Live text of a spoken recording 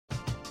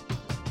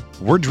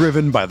We're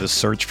driven by the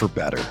search for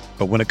better.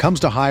 But when it comes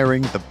to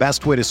hiring, the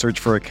best way to search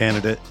for a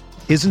candidate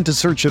isn't to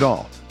search at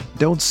all.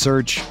 Don't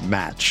search,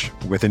 match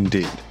with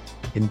Indeed.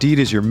 Indeed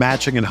is your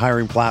matching and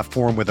hiring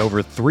platform with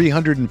over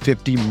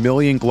 350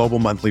 million global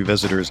monthly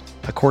visitors,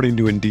 according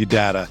to Indeed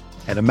data,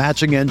 and a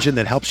matching engine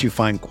that helps you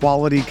find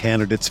quality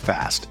candidates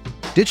fast.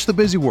 Ditch the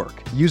busy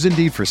work. Use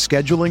Indeed for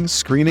scheduling,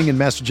 screening, and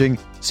messaging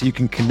so you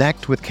can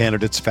connect with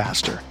candidates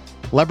faster.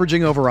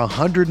 Leveraging over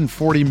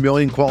 140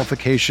 million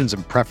qualifications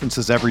and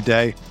preferences every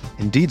day,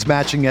 Indeed's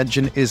matching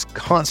engine is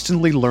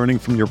constantly learning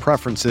from your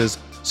preferences,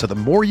 so the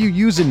more you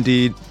use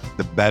Indeed,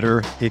 the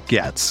better it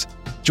gets.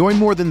 Join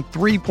more than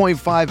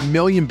 3.5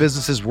 million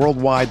businesses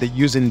worldwide that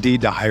use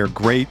Indeed to hire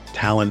great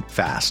talent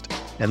fast.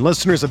 And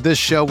listeners of this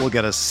show will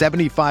get a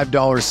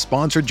 $75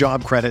 sponsored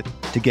job credit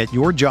to get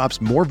your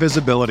jobs more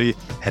visibility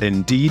at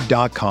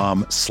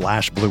Indeed.com/Blue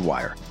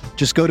Wire.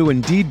 Just go to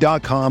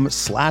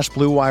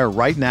Indeed.com/Blue Wire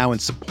right now and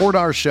support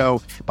our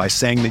show by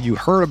saying that you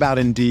heard about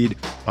Indeed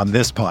on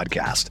this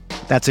podcast.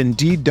 That's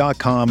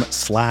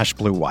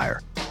Indeed.com/Blue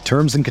Wire.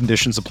 Terms and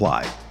conditions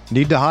apply.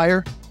 Need to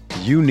hire?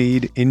 You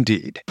need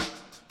Indeed.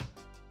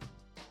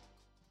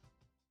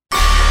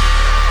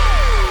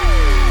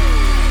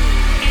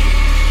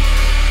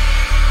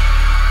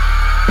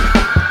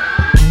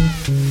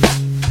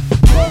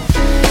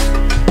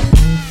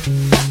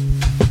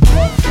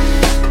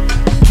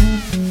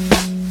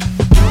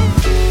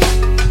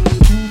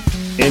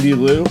 Andy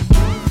Lou,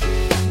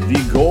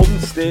 the Golden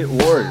State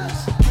Warriors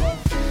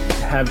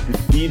have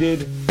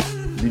defeated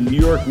the New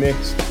York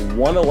Knicks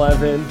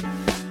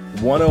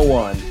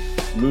 111-101,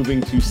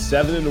 moving to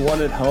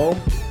 7-1 at home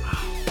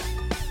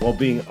while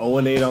being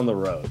 0-8 on the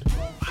road.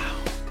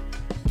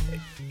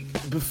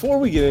 Before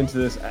we get into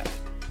this,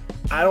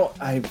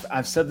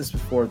 I've said this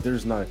before,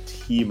 there's not a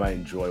team I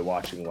enjoy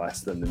watching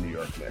less than the New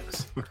York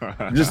Knicks.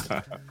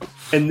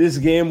 And this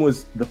game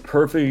was the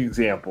perfect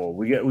example.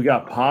 We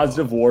got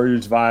positive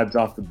Warriors vibes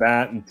off the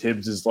bat, and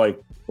Tibbs is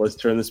like, let's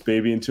turn this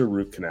baby into a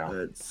root canal.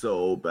 It's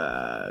so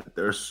bad.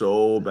 They're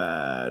so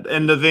bad.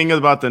 And the thing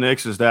about the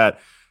Knicks is that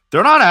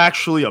they're not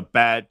actually a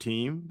bad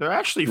team. They're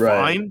actually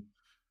fine.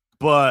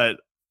 But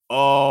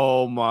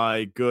oh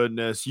my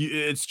goodness.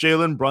 It's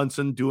Jalen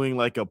Brunson doing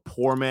like a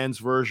poor man's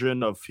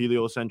version of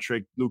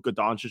heliocentric Luka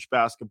Doncic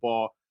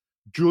basketball.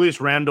 Julius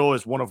Randle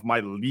is one of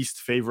my least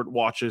favorite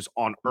watches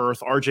on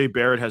earth. RJ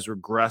Barrett has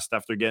regressed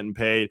after getting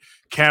paid.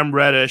 Cam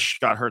Reddish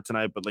got hurt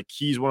tonight, but like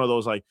he's one of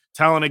those like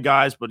talented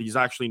guys, but he's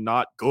actually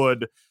not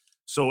good.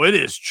 So it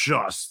is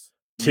just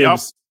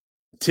Tibbs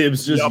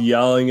just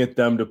yelling at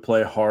them to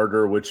play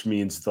harder, which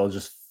means they'll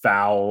just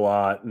foul a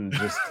lot and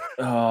just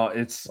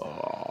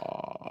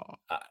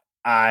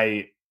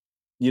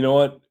you know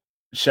what?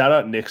 Shout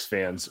out Knicks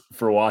fans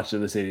for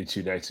watching this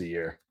 82 nights a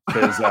year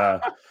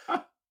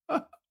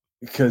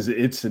because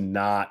it's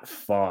not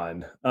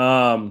fun.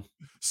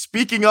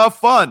 Speaking of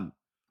fun,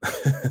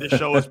 this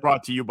show is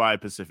brought to you by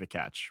Pacific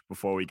Catch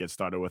before we get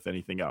started with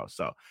anything else.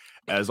 So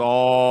as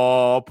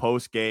all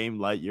post-game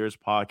Light Years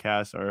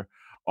podcasts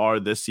are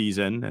this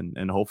season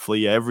and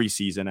hopefully every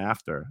season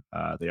after,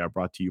 they are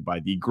brought to you by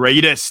the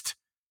greatest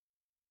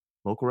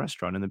local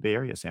restaurant in the Bay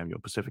Area, Samuel,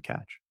 Pacific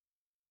Catch.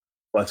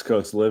 West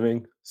Coast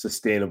living,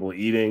 sustainable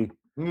eating.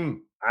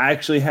 I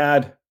actually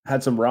had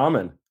some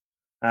ramen.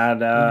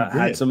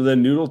 Had some of the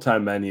noodle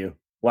time menu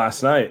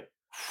last night.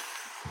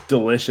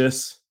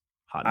 Delicious.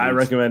 I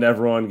recommend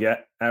everyone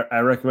get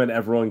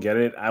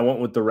it. I went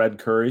with the red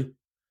curry,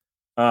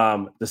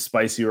 the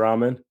spicy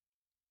ramen.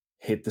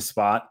 Hit the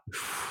spot.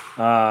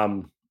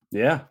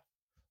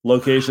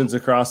 Locations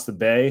across the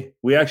bay.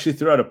 We actually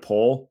threw out a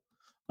poll,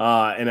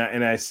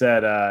 and I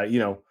said,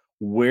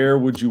 where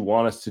would you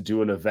want us to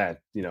do an event?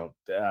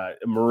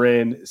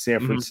 Marin, San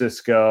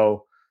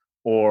Francisco,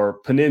 or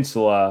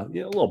Peninsula. A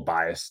little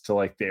biased to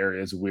like the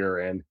areas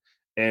we're in,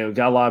 and we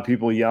got a lot of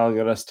people yelling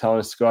at us, telling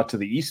us to go out to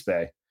the East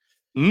Bay.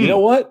 You know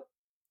what?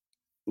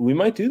 We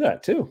might do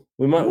that too.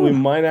 We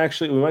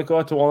might go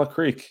out to Walnut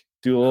Creek,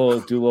 do a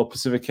little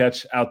Pacific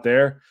Catch out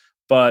there.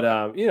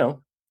 But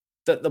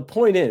the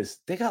point is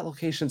they got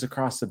locations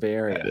across the Bay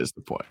Area. That is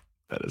the point.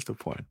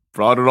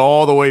 Brought it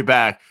all the way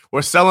back.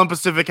 We're selling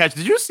Pacific Catch.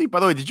 Did you see,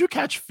 by the way, did you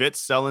catch Fitz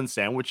selling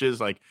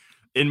sandwiches like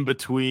in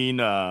between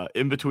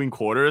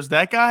quarters?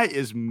 That guy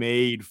is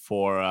made to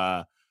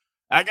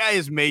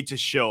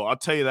show. I'll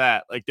tell you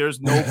that. Like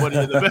there's nobody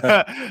in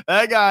the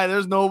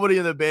there's nobody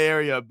in the Bay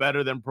Area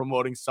better than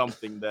promoting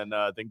something than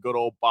good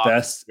old Bob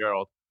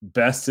Fitzgerald.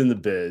 Best in the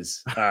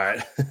biz. All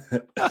right.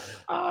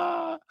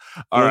 All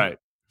right.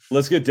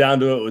 Let's get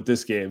down to it with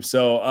this game.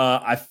 So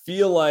I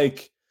feel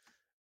like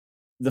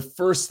the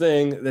first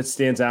thing that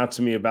stands out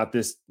to me about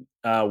this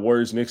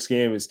Warriors-Knicks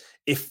game is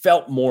it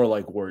felt more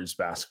like Warriors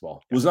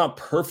basketball. It was not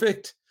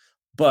perfect,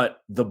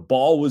 but the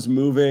ball was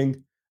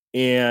moving,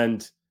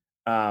 and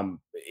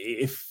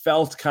it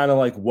felt kind of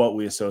like what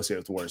we associate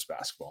with Warriors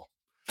basketball.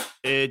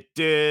 It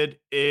did.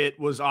 It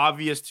was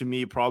obvious to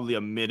me probably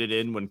a minute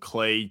in when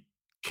Klay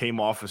came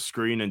off a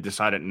screen and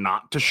decided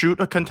not to shoot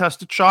a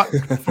contested shot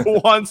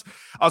for once.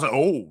 I was like,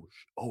 oh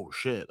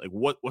shit. Like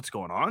what's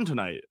going on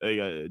tonight?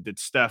 Did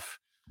Steph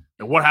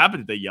And what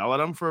happened? Did they yell at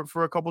him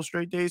for a couple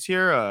straight days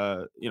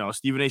here?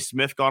 Stephen A.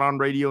 Smith got on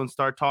radio and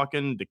started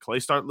talking. Did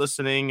Klay start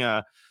listening?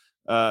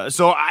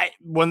 So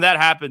when that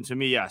happened to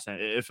me, yes,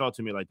 it felt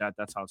to me like that.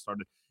 That's how it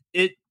started.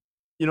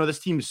 This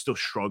team is still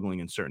struggling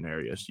in certain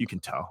areas. You can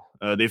tell.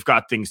 They've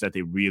got things that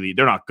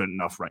they're not good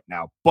enough right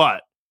now.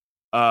 But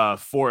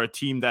for a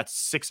team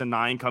that's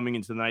 6-9 coming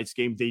into the night's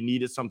game, they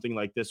needed something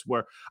like this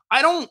where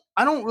I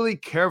don't really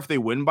care if they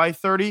win by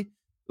 30.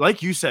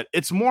 Like you said,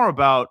 it's more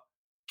about,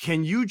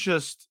 can you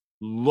just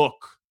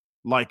look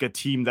like a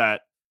team that's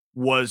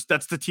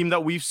the team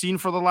that we've seen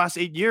for the last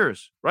 8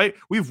 years, right?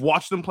 We've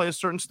watched them play a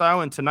certain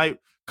style, and tonight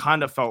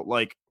kind of felt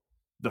like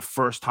the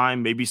first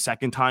time, maybe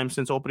second time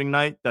since opening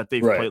night that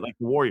they've played like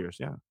the Warriors.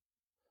 Yeah.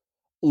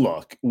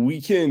 Look,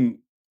 we can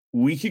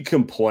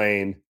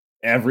complain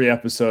every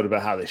episode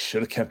about how they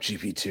should have kept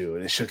GP2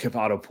 and they should have kept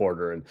Otto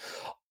Porter and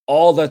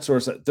all that sort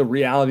of stuff. The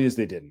reality is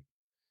they didn't.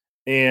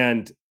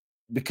 And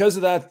because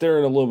of that, they're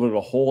in a little bit of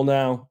a hole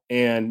now.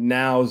 And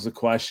now is the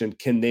question,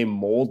 can they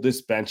mold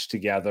this bench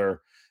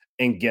together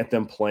and get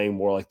them playing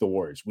more like the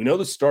Warriors? We know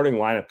the starting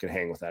lineup can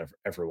hang with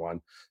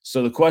everyone.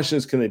 So the question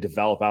is, can they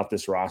develop out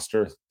this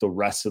roster the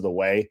rest of the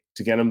way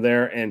to get them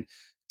there? And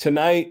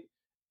tonight,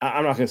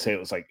 I'm not going to say it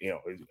was like,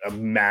 a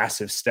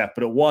massive step,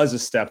 but it was a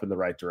step in the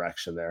right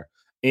direction there.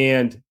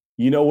 And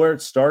you know where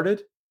it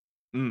started?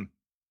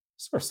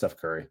 It's Steph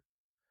Curry.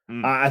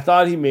 I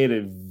thought he made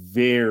a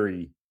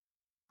very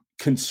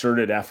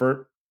concerted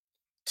effort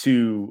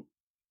to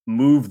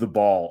move the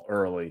ball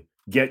early,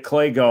 get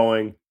Klay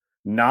going,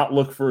 not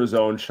look for his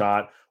own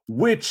shot,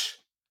 which,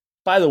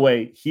 by the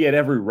way, he had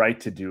every right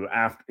to do.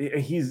 After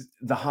he's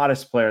the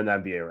hottest player in the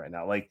NBA right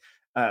now. Like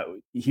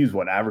he's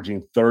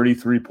averaging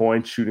 33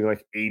 points, shooting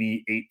like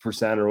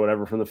 88% or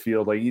whatever from the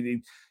field. Like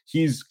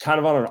he's kind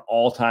of on an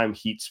all-time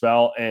heat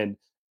spell. And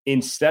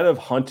instead of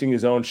hunting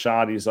his own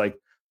shot, he's like,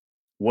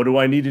 what do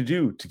I need to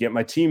do to get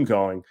my team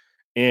going?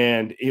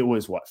 And it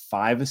was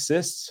 5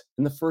 assists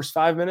in the first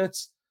 5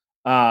 minutes.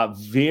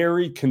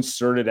 Very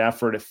concerted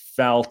effort.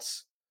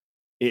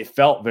 It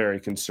felt very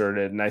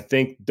concerted. And I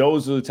think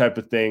those are the type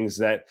of things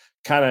that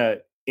kind of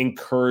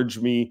encourage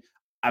me.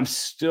 I'm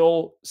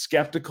still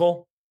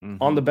skeptical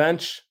on the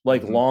bench,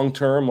 like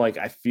long-term. Like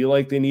I feel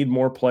like they need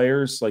more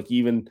players, like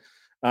even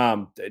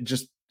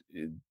just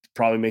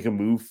probably make a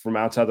move from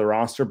outside the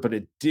roster. But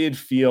it did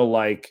feel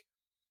like,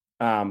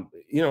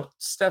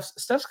 Steph's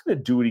going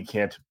to do what he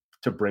can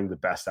to bring the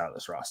best out of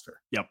this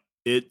roster. Yep.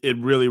 It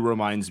really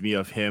reminds me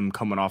of him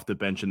coming off the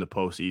bench in the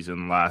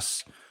postseason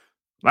last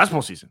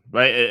postseason,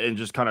 right? And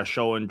just kind of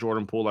showing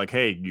Jordan Poole like,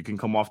 hey, you can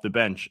come off the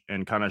bench,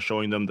 and kind of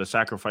showing them the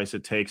sacrifice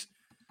it takes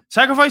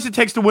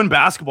to win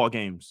basketball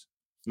games,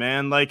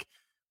 man. Like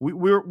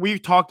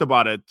we've talked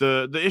about it.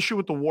 The issue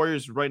with the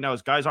Warriors right now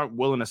is guys aren't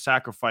willing to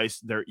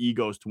sacrifice their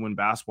egos to win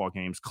basketball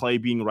games.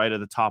 Klay being right at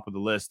the top of the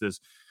list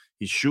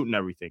he's shooting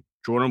everything.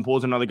 Jordan Poole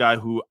is another guy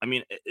who,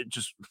 it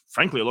just,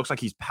 frankly, it looks like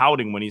he's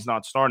pouting when he's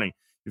not starting.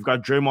 You've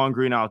got Draymond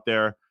Green out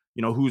there,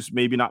 who's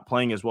maybe not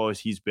playing as well as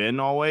he's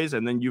been always.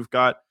 And then you've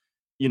got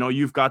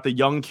the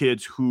young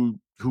kids who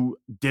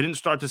didn't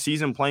start the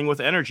season playing with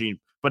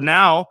energy. But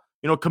now,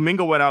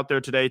 Kuminga went out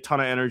there today, ton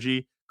of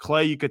energy.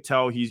 Klay, you could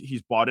tell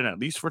he's bought in, at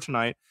least for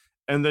tonight.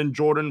 And then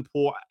Jordan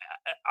Poole,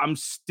 I'm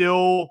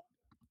still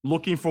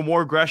looking for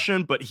more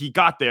aggression, but he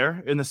got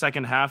there in the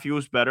second half. He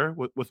was better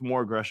with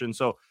more aggression.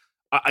 So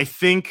I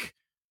think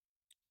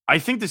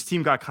this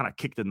team got kind of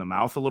kicked in the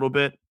mouth a little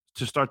bit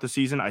to start the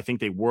season. I think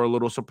they were a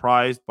little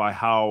surprised by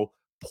how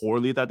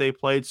poorly that they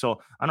played. So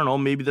I don't know,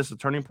 maybe this is a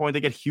turning point. They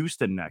get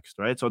Houston next,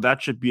 right? So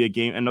that should be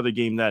another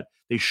game that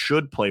they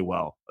should play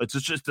well.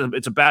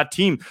 It's a bad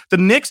team. The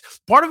Knicks,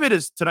 part of it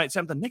is tonight,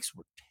 Sam, the Knicks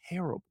were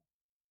terrible.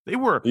 They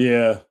were.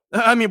 Yeah.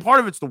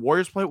 Part of it's the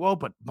Warriors played well,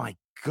 but my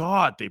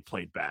God, they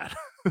played bad.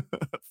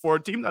 For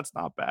a team that's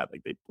not bad.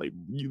 Like they played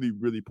really,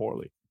 really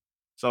poorly.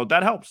 So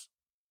that helps.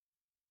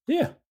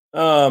 Yeah.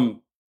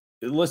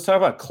 Let's talk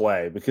about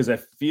Klay, because I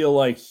feel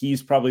like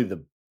he's probably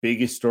the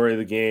biggest story of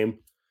the game.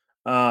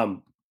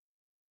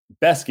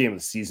 Best game of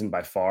the season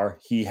by far.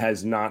 He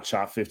has not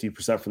shot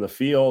 50% from the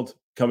field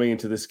coming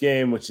into this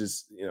game, which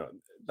is,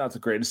 not the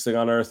greatest thing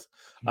on earth.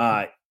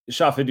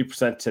 Shot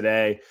 50%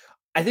 today.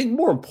 I think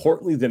more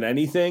importantly than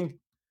anything,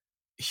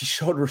 he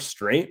showed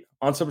restraint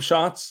on some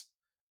shots.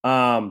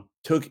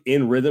 Took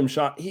in rhythm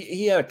shot.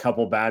 He had a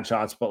couple bad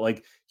shots, but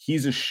like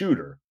he's a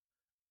shooter.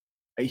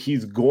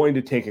 He's going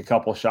to take a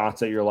couple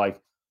shots that you're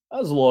like, that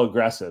was a little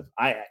aggressive.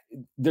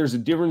 There's a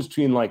difference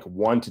between like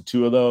 1 to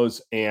 2 of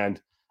those, and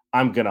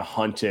I'm gonna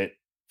hunt it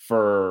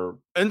for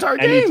entire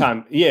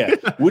anytime. Yeah,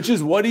 which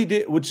is what he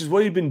did. Which is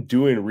what he'd been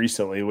doing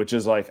recently. Which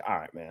is like, all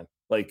right, man.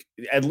 Like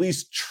at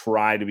least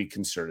try to be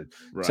concerted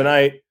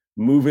tonight.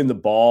 Moving the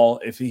ball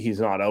if he's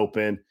not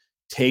open,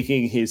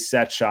 taking his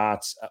set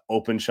shots,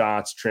 open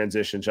shots,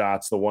 transition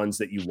shots, the ones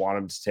that you want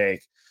him to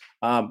take.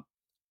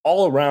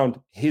 All around,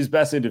 his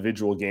best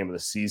individual game of the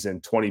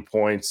season, 20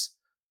 points,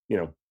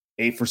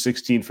 8 for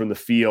 16 from the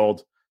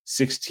field.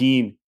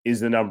 16 is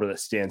the number that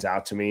stands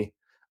out to me.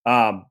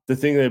 The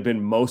thing that had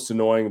been most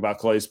annoying about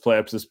Klay's play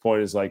up to this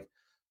point is like,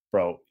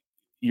 bro,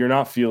 you're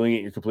not feeling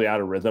it, you're completely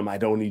out of rhythm. I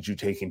don't need you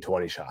taking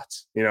 20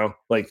 shots,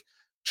 like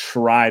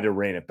try to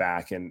rein it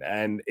back.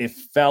 And it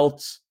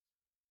felt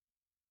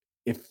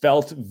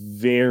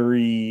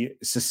very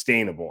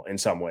sustainable in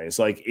some ways.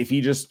 Like if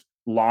he just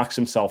locks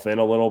himself in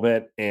a little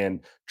bit and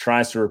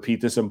tries to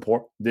repeat this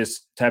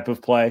type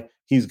of play,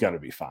 he's going to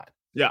be fine.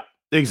 Yeah,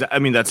 exactly. I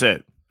mean, that's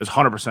it. It's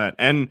 100%.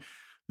 And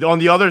on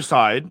the other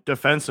side,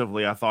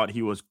 defensively, I thought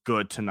he was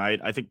good tonight.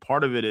 I think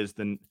part of it is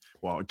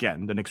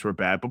again, the Knicks were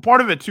bad, but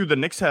part of it too, the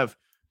Knicks have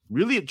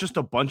really just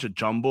a bunch of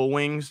jumbo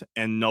wings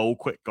and no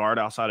quick guard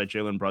outside of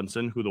Jalen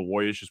Brunson, who the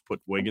Warriors just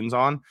put Wiggins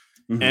on.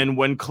 Mm-hmm. And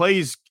when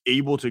Klay's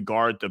able to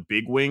guard the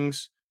big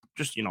wings,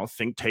 just,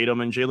 think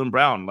Tatum and Jaylen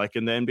Brown, like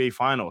in the NBA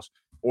Finals,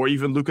 or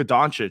even Luka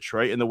Doncic,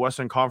 right, in the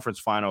Western Conference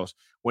Finals.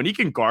 When he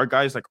can guard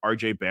guys like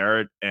RJ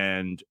Barrett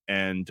and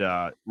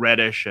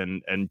Reddish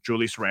and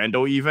Julius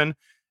Randle even,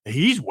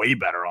 he's way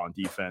better on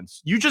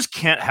defense. You just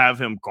can't have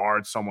him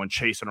guard someone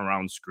chasing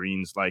around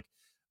screens like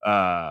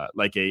a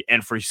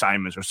Anthony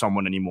Simons or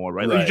someone anymore,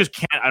 right? Like you just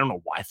can't. I don't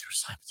know why through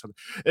Simons.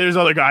 There's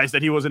other guys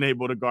that he wasn't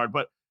able to guard,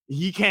 but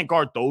he can't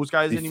guard those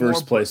guys anymore.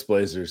 First place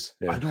Blazers.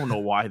 Yeah. I don't know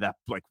why that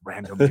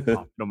randomly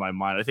popped into my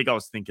mind. I think I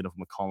was thinking of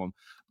McCollum.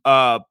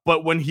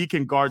 But when he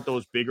can guard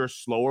those bigger,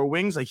 slower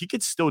wings, like he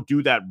could still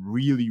do that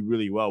really,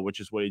 really well, which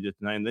is what he did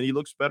tonight. And then he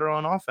looks better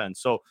on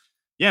offense. So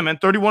yeah, man,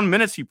 31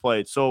 minutes he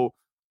played. So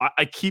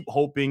I keep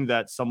hoping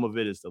that some of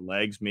it is the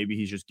legs. Maybe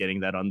he's just getting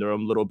that under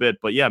him a little bit.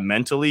 But yeah,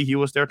 mentally he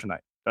was there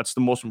tonight. That's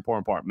the most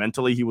important part.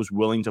 Mentally, he was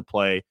willing to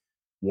play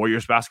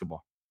Warriors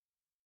basketball.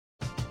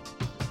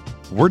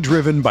 We're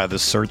driven by the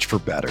search for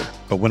better.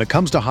 But when it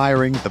comes to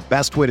hiring, the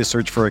best way to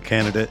search for a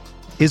candidate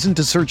isn't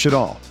to search at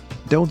all.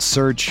 Don't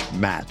search,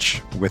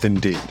 match with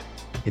Indeed.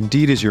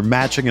 Indeed is your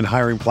matching and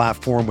hiring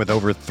platform with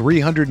over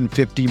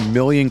 350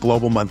 million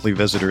global monthly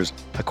visitors,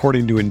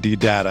 according to Indeed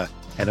data,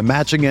 and a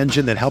matching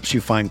engine that helps you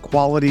find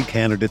quality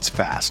candidates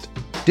fast.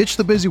 Ditch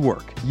the busy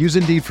work. Use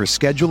Indeed for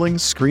scheduling,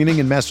 screening,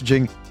 and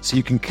messaging so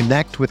you can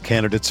connect with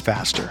candidates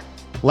faster.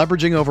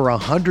 Leveraging over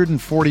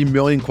 140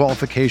 million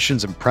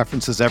qualifications and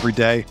preferences every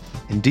day,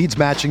 Indeed's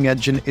matching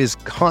engine is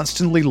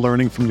constantly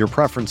learning from your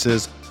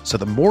preferences, so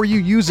the more you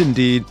use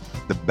Indeed,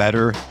 the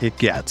better it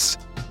gets.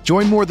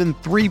 Join more than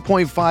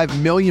 3.5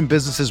 million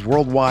businesses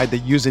worldwide that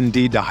use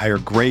Indeed to hire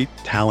great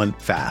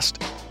talent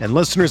fast. And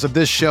listeners of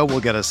this show will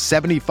get a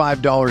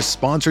 $75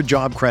 sponsored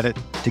job credit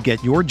to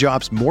get your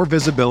jobs more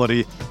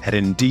visibility at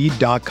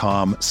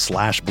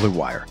Indeed.com/Blue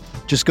Wire.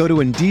 Just go to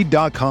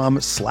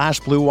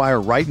Indeed.com/Blue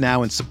Wire right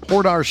now and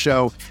support our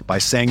show by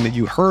saying that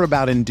you heard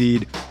about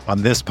Indeed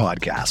on this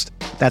podcast.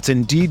 That's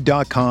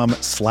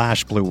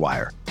Indeed.com/Blue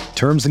Wire.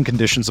 Terms and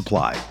conditions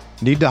apply.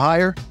 Need to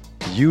hire?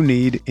 You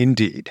need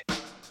Indeed.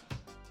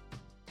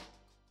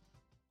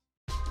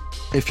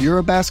 If you're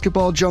a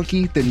basketball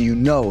junkie, then you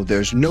know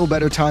there's no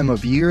better time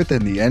of year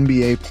than the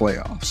NBA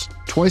playoffs.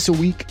 Twice a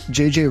week,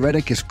 JJ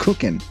Redick is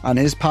cooking on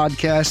his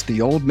podcast, The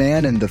Old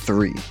Man and the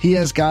Three. He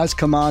has guys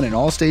come on in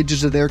all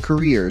stages of their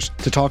careers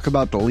to talk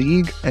about the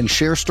league and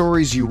share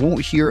stories you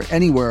won't hear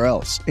anywhere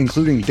else,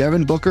 including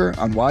Devin Booker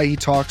on why he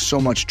talks so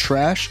much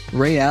trash,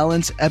 Ray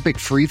Allen's epic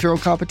free throw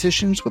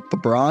competitions with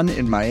LeBron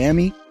in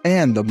Miami,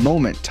 and the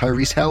moment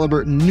Tyrese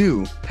Halliburton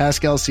knew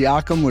Pascal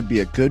Siakam would be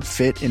a good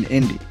fit in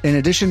Indy. In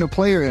addition to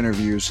player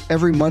interviews,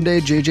 every Monday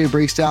JJ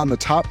breaks down the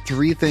top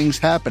 3 things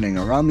happening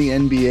around the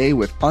NBA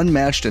with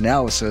unmatched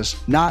analysis,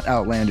 not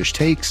outlandish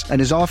takes, and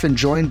is often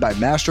joined by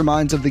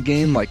masterminds of the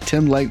game like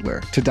Tim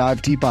Legler to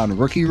dive deep on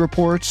rookie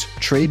reports,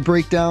 trade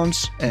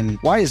breakdowns, and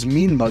why is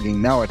mean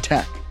mugging now a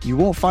tech? You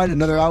won't find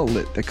another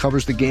outlet that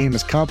covers the game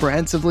as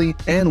comprehensively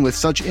and with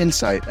such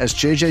insight as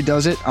JJ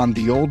does it on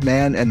The Old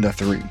Man and the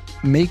Three.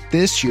 Make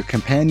this your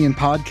companion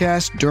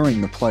podcast during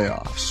the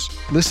playoffs.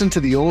 Listen to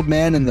The Old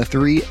Man and the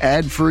Three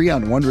ad-free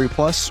on Wondery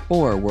Plus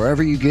or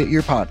wherever you get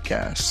your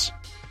podcasts.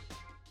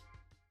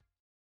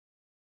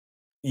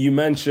 You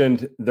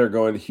mentioned they're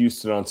going to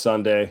Houston on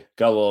Sunday.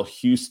 Got a little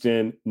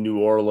Houston, New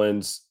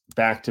Orleans,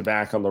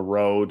 back-to-back on the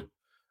road.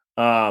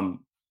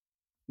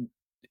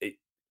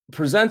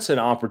 Presents an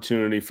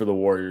opportunity for the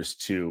Warriors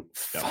to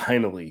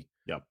finally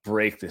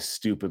break this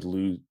stupid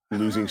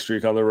losing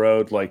streak on the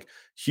road. Like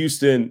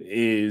Houston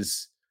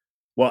is,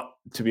 well,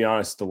 to be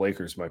honest, the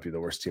Lakers might be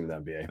the worst team in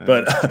the NBA.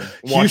 But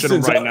watching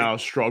them right now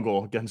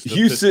struggle against the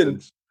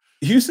Pistons.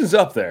 Houston's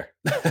up there.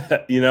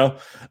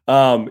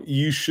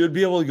 You should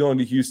be able to go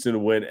into Houston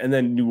and win. And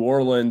then New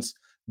Orleans,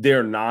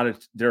 they're not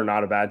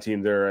a bad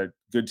team. They're a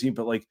good team.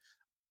 But like,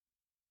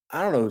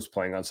 I don't know who's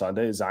playing on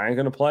Sunday. Is Zion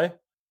going to play?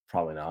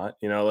 Probably not.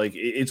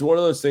 It's one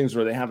of those things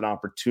where they have an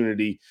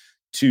opportunity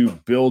to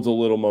build a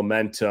little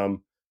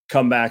momentum,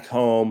 come back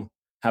home,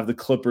 have the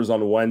Clippers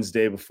on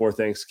Wednesday before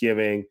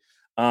Thanksgiving.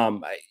 I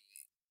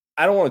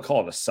don't want to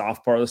call it a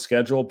soft part of the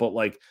schedule, but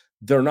like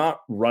they're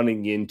not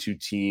running into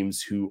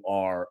teams who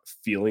are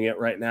feeling it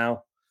right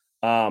now.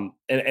 And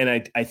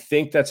I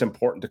think that's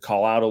important to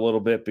call out a little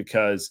bit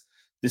because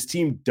this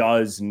team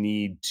does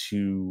need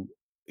to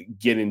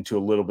get into a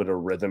little bit of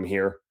rhythm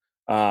here.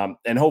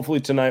 And hopefully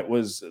tonight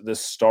was the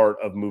start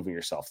of moving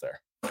yourself there.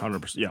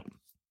 100%. Yeah.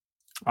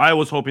 I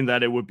was hoping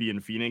that it would be in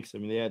Phoenix. I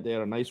mean, they had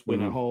a nice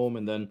win at home,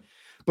 and then,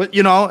 but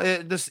you know,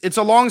 it's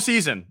a long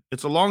season.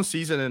 It's a long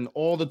season, and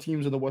all the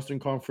teams in the Western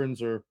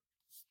Conference are.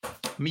 I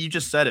mean, you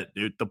just said it,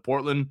 dude.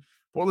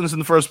 Portland's in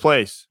the first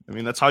place. I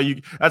mean, that's how you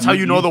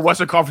know the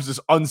Western Conference is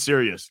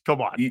unserious.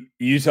 Come on,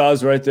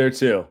 Utah's right there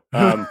too.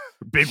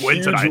 Big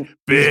win tonight.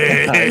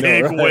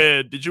 Big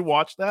win. Did you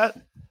watch that?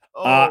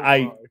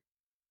 Oh,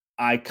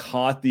 I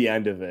caught the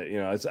end of it. You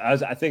know,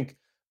 I think.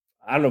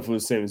 I don't know if it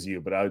was the same as you,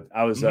 but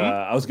I was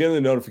getting the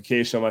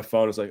notification on my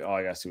phone. It's like, oh,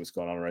 I gotta see what's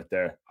going on right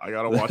there. I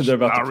gotta watch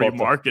Lowry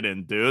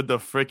Marketing, dude. The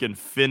freaking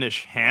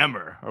Finnish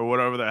hammer or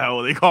whatever the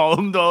hell they call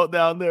him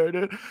down there,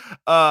 dude.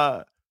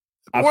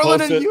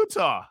 Portland and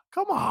Utah.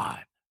 Come on.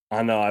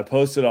 I know. I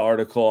posted an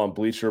article on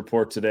Bleacher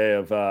Report today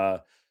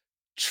of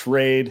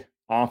trade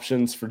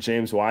options for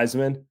James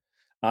Wiseman.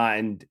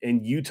 And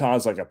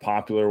Utah's like a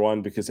popular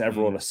one because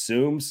everyone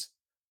assumes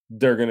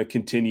they're going to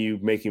continue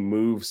making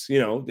moves. You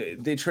know,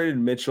 they traded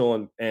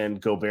Mitchell and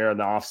Gobert in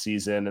the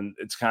offseason, and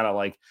it's kind of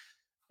like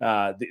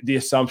the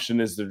assumption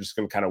is they're just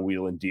going to kind of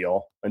wheel and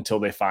deal until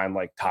they find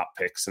like top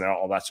picks and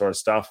all that sort of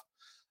stuff.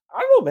 I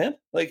don't know, man.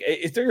 Like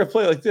if they're going to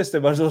play like this, they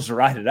might as well just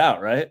ride it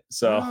out, right?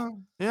 So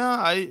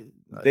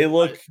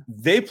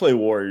they play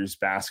Warriors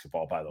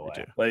basketball, by the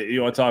way. Like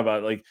you want to talk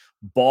about like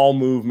ball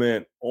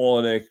movement,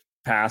 Olynyk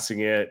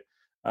passing it.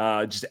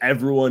 Just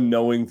everyone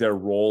knowing their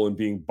role and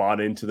being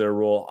bought into their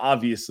role.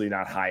 Obviously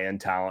not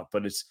high-end talent,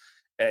 but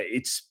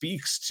it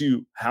speaks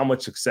to how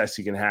much success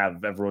you can have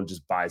if everyone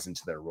just buys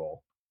into their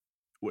role.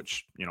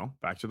 Which, you know,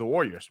 back to the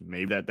Warriors.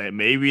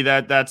 Maybe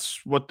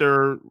that's what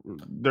they're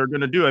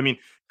gonna do. I mean,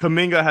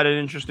 Kuminga had an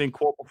interesting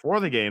quote before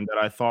the game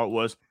that I thought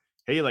was,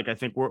 hey, like I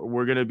think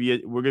we're gonna be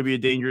a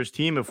dangerous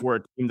team if we're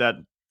a team that,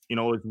 you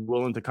know, is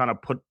willing to kind of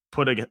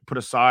put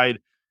aside,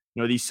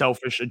 you know, these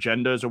selfish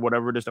agendas or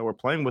whatever it is that we're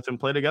playing with and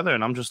play together.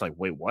 And I'm just like,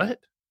 wait, what?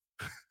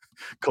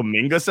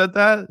 Kuminga said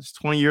that? He's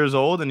 20 years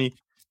old, and he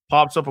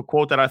pops up a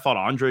quote that I thought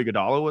Andre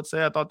Iguodala would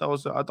say. I thought that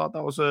was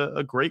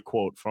a great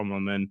quote from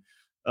him, and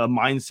a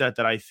mindset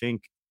that I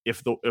think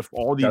if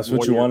all these that's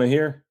what you want to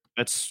hear.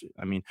 That's,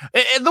 I mean,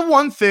 and the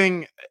one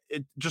thing,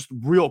 just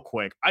real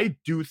quick, I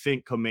do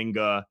think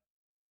Kuminga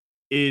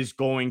is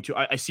going to.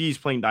 I see he's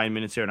playing 9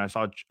 minutes here, and I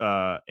saw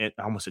I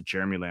almost said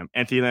Jeremy Lamb.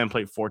 Anthony Lamb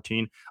played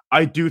 14.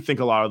 I do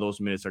think a lot of those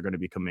minutes are going to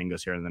be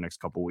Kuminga's here in the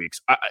next couple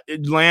weeks.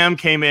 Lamb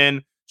came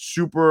in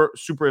super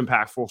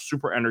impactful,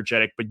 super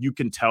energetic, but you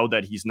can tell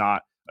that he's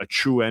not a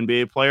true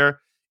NBA player.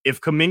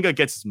 If Kuminga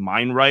gets his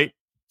mind right,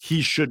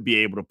 he should be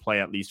able to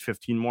play at least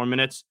 15 more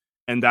minutes,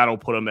 and that'll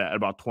put him at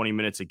about 20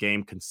 minutes a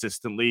game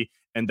consistently.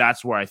 And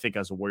that's where I think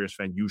as a Warriors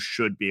fan, you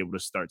should be able to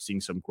start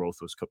seeing some growth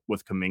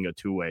with Kuminga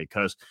two-way,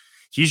 because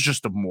he's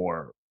just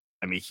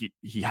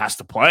he has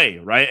to play,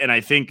 right? And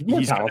I think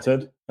he's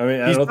talented.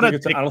 I don't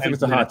think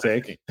it's a hot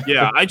take.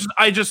 Yeah,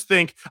 I just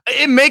think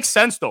it makes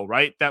sense though,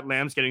 right? That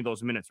Lamb's getting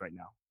those minutes right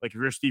now. Like if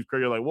you're Steve Kerr,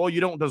 you're like, well, you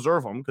don't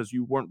deserve them because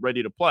you weren't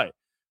ready to play.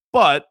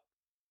 But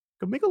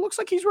Kuminga looks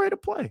like he's ready to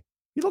play.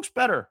 He looks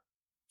better.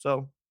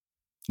 So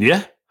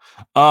yeah.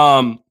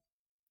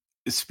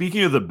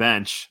 Speaking of the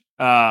bench,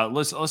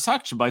 let's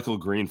talk JaMychal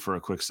Green for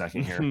a quick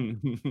second here.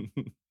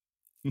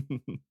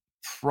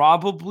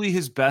 Probably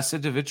his best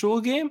individual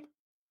game,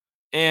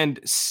 and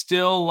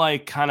still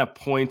like kind of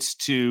points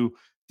to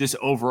this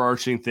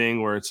overarching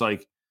thing where it's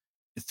like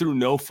through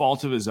no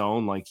fault of his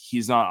own, like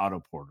he's not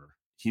Otto Porter.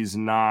 He's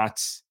not,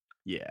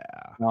 you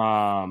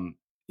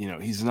know,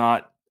 he's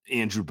not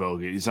Andrew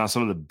Bogut. He's not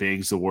some of the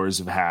bigs the Warriors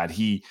have had.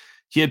 He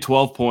had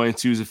 12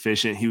 points. He was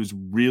efficient. He was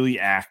really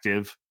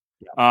active.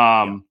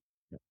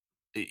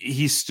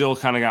 He still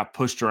kind of got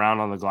pushed around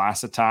on the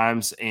glass at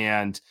times,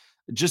 and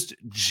just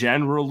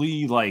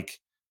generally like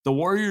the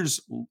Warriors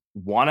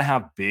want to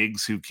have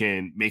bigs who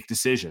can make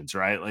decisions,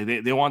 right? Like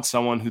they want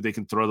someone who they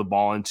can throw the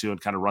ball into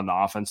and kind of run the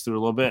offense through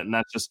a little bit. And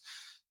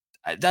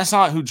that's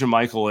not who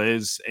JaMychal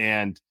is.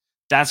 And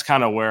that's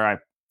kind of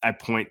where I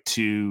point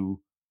to,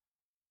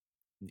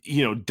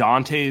 you know,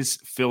 Dante's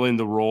filling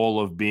the role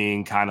of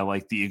being kind of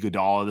like the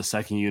Iguodala of the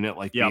second unit,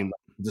 like being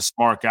the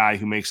smart guy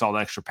who makes all the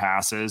extra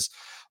passes.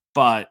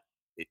 But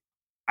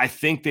I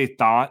think they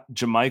thought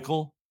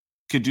JaMychal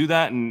could do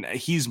that, and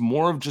he's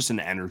more of just an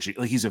energy.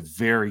 Like he's a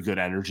very good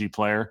energy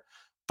player,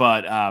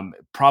 but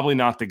probably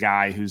not the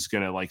guy who's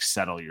going to like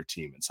settle your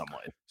team in some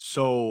way.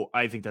 So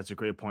I think that's a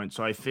great point.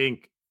 So I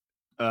think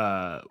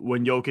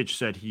when Jokic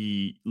said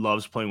he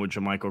loves playing with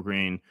JaMychal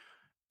Green,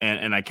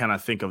 and I kind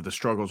of think of the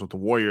struggles with the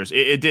Warriors,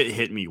 it did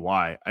hit me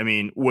why. I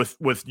mean, with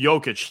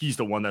Jokic, he's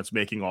the one that's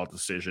making all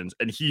decisions,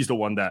 and he's the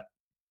one that,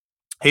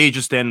 hey,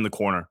 just stand in the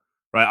corner,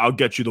 right? I'll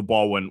get you the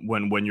ball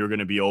when you're going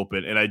to be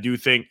open. And I do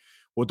think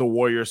with the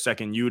Warriors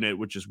second unit,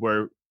 which is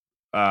where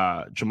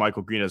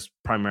JaMychal Green has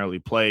primarily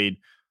played,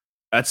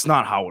 that's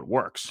not how it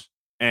works.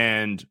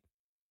 And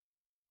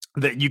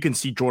that you can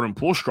see Jordan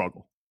Poole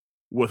struggle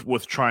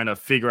with trying to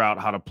figure out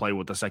how to play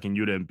with the second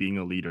unit and being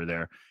a leader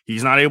there.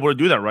 He's not able to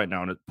do that right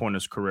now at a point in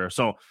his career.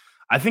 So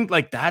I think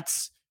like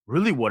that's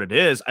really what it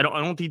is. I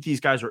don't think these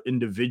guys are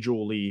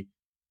individually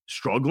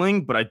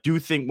struggling, but I do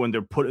think when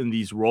they're put in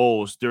these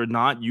roles, they're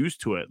not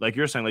used to it. Like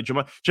you're saying, like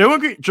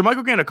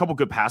Jermichael Green had a couple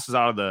good passes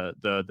out of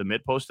the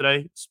mid post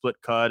today, split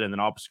cut, and then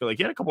opposite. Like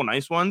he had a couple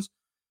nice ones,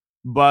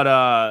 but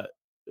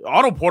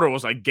Otto Porter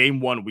was like game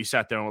one. We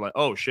sat there and we're like,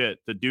 oh shit,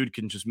 the dude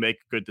can just make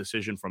a good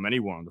decision from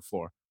anywhere on the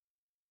floor.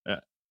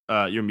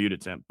 You're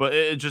muted, Tim. But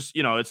it just,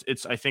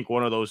 it's I think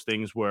one of those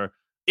things where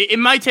it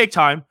might take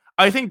time.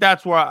 I think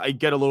that's where I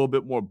get a little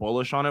bit more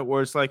bullish on it,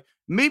 where it's like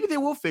maybe they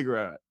will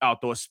figure it out,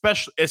 though,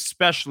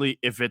 especially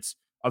if it's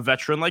a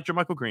veteran like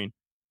Jermichael Green,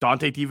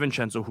 Dante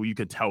DiVincenzo, who you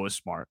could tell is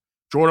smart,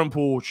 Jordan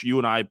Poole, which you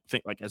and I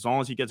think, like, as long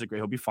as he gets a grade,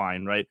 he'll be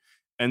fine, right?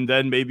 And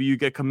then maybe you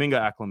get Kuminga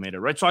acclimated,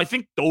 right? So I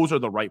think those are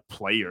the right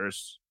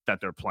players that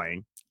they're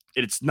playing.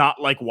 It's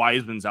not like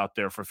Wiseman's out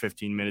there for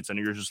 15 minutes and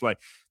you're just like,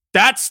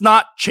 that's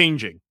not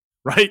changing,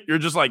 right? You're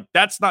just like,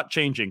 that's not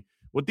changing.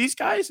 With these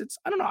guys,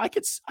 I don't know. I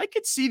could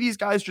see these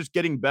guys just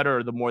getting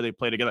better the more they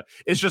play together.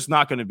 It's just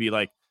not going to be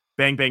like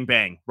bang, bang,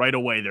 bang right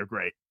away. They're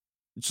great.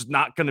 It's just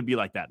not going to be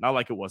like that. Not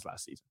like it was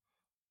last season.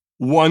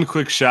 One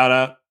quick shout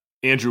out,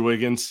 Andrew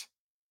Wiggins.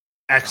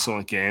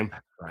 Excellent game.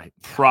 Right.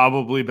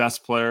 Probably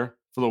best player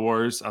for the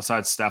Warriors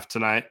outside Steph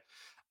tonight.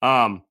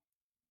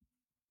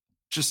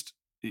 Just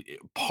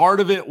part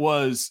of it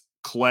was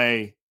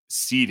Clay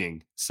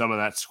ceding some of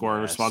that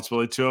scoring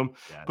responsibility to him.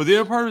 Yes. But the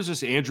other part was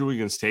just Andrew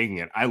Wiggins taking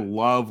it. I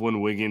love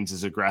when Wiggins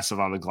is aggressive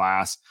on the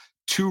glass.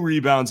 2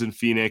 rebounds in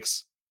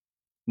Phoenix,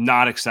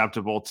 not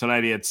acceptable.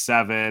 Tonight he had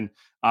 7.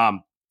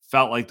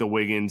 Felt like the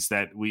Wiggins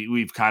that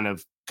we've kind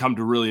of come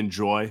to really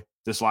enjoy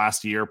this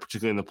last year,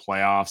 particularly in the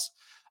playoffs.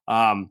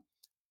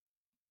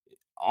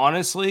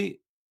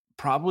 Honestly,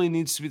 probably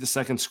needs to be the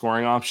second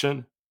scoring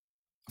option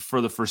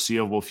for the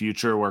foreseeable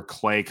future, where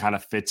Clay kind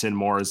of fits in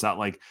more as that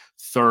like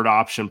third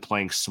option,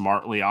 playing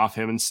smartly off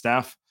him and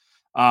Steph.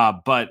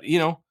 But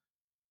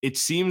it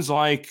seems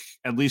like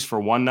at least for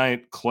one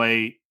night,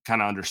 Clay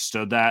kind of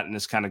understood that and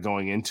is kind of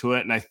going into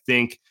it. And I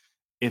think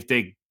if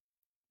he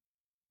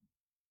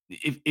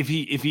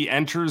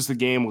enters the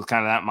game with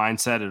kind of that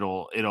mindset,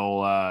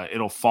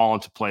 it'll fall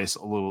into place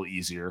a little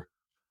easier.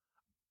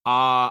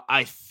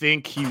 I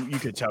think you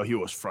could tell he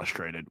was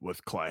frustrated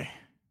with Clay.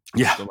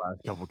 Yeah, the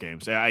last couple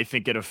games. I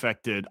think it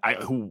affected.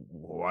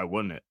 Why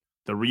wouldn't it?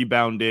 The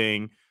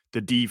rebounding,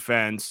 the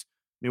defense.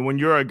 I mean, when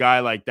you're a guy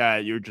like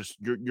that, you're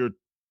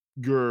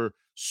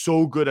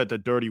so good at the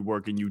dirty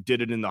work, and you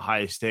did it in the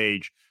highest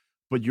stage.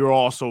 But you're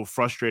also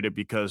frustrated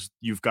because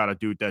you've got a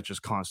dude that's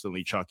just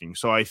constantly chucking.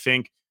 So I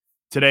think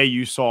today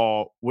you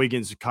saw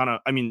Wiggins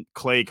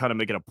Clay kind of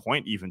making a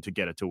point even to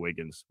get it to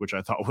Wiggins, which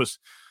I thought was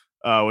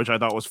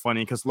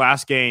funny, because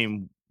last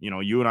game,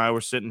 you and I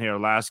were sitting here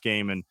last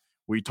game and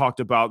we talked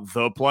about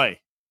the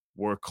play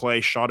where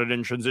Clay shot it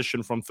in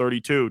transition from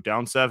 32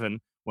 down 7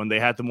 when they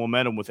had the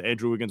momentum with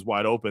Andrew Wiggins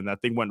wide open. That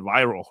thing went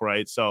viral,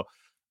 right? So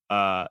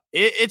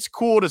it's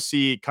cool to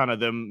see kind of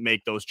them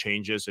make those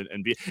changes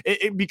and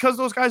because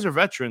those guys are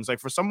veterans. Like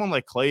for someone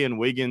like Clay and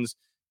Wiggins,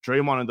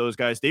 Draymond and those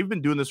guys, they've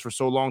been doing this for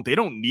so long. They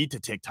don't need to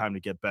take time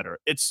to get better.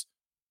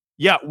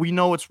 We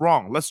know it's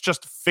wrong. Let's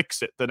just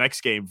fix it the next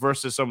game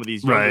versus some of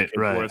these younger kids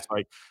where it's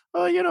like,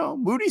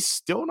 Moody's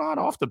still not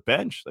off the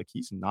bench. Like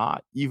he's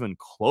not even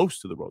close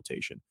to the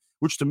rotation,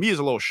 which to me is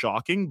a little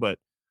shocking. But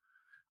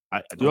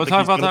you want to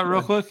talk about that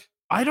real quick?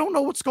 I don't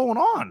know what's going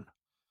on.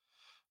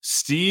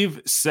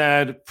 Steve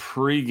said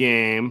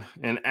pregame,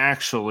 and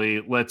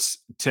actually, let's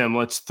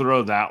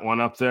throw that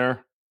one up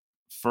there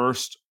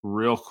first,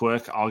 real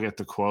quick. I'll get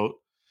the quote.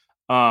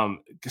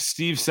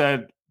 Steve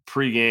said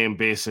pregame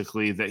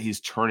basically that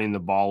he's turning the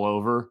ball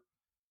over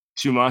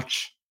too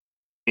much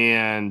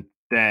and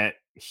that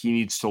he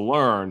needs to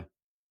learn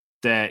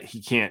that he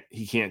can't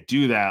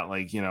do that.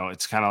 Like,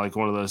 it's kind of like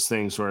one of those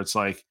things where it's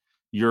like,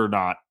 you're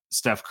not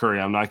Steph Curry.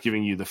 I'm not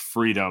giving you the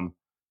freedom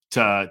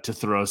to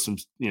throw some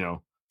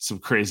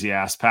crazy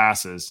ass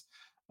passes.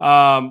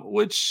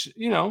 Which,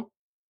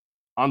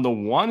 on the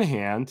one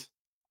hand,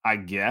 I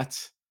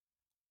get.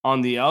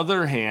 On the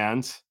other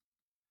hand,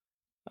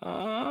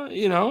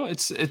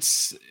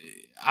 it's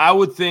I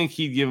would think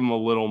he'd give him a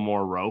little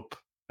more rope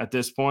at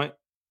this point.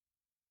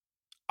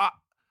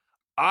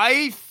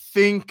 I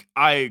think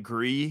I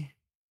agree.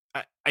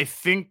 I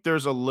think there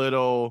was a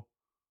little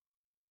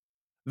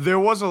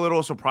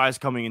surprise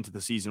coming into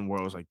the season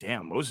where I was like,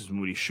 damn, Moses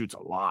Moody shoots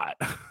a lot.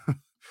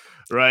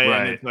 Right.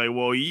 And it's like,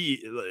 well,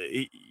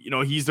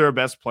 he's their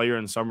best player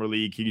in Summer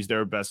League. He's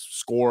their best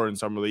scorer in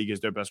Summer League. He's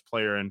their best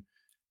player in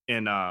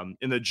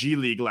the G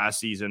League last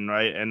season,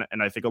 right? And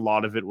I think a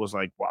lot of it was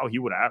like, wow, he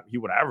would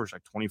average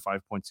like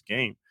 25 points a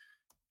game,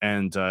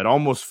 and it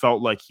almost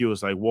felt like he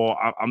was like, well,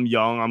 I'm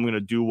young, I'm gonna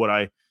do what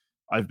I've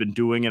been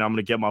doing, and I'm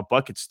gonna get my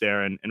buckets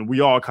there, and we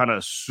all kind of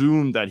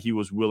assumed that he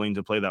was willing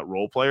to play that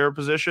role player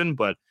position,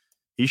 but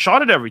he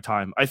shot it every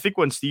time. I think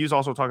when Steve's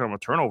also talking about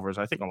turnovers,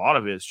 I think a lot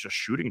of it is just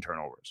shooting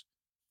turnovers.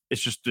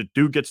 It's just the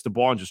dude gets the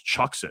ball and just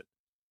chucks it,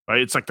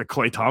 right? It's like the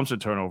Klay Thompson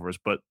turnovers,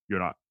 but you're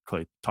not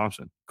Klay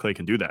Thompson. Klay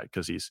can do that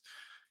because he's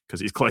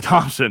Klay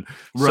Thompson.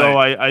 Right. So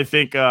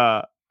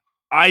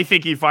I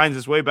think he finds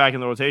his way back in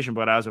the rotation,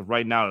 but as of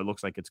right now, it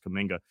looks like it's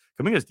Kuminga.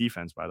 Kuminga's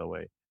defense, by the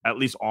way, at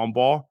least on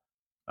ball.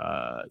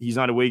 He's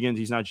not a Wiggins,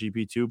 he's not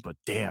GP2, but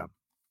damn,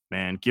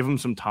 man, give him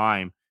some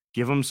time,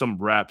 give him some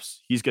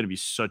reps. He's going to be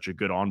such a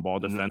good on ball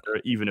defender,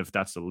 even if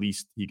that's the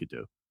least he could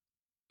do.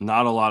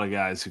 Not a lot of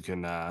guys who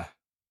can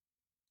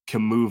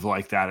move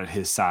like that at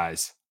his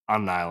size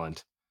on an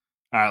island.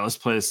 All right, let's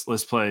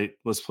play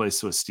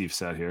what Steve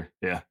said here.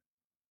 Yeah.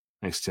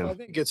 Thanks, Tim. Well, I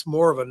think it's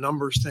more of a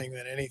numbers thing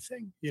than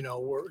anything,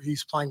 where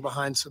he's playing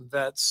behind some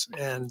vets.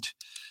 And,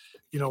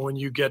 when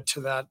you get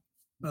to that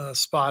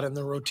spot in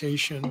the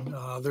rotation,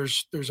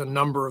 there's a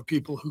number of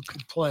people who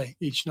could play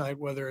each night,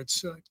 whether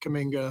it's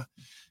Kuminga,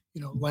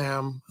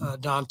 Lamb,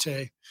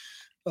 Dante.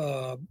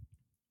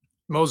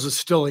 Moses is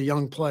still a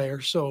young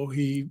player, so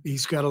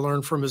he's got to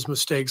learn from his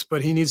mistakes,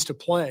 but he needs to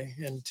play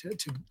and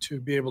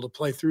to be able to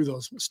play through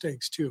those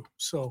mistakes too.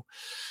 So,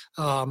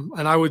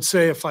 and I would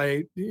say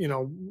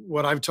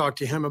what I've talked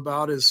to him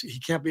about is he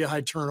can't be a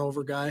high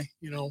turnover guy.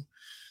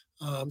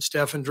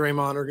 Steph and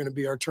Draymond are going to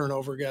be our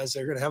turnover guys.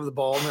 They're going to have the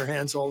ball in their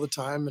hands all the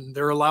time, and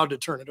they're allowed to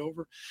turn it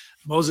over.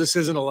 Moses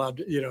isn't allowed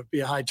to, be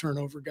a high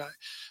turnover guy.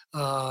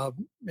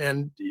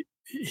 And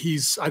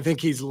I think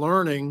he's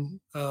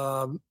learning,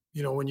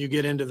 when you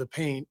get into the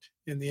paint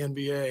in the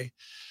NBA,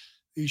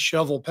 these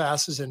shovel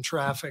passes in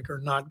traffic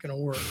are not going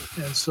to work.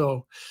 And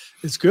so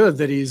it's good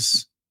that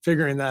he's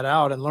figuring that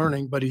out and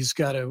learning, but he's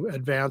got to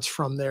advance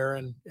from there.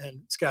 And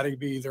it's got to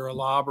be either a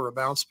lob or a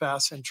bounce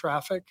pass in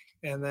traffic,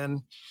 and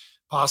then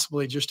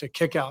possibly just a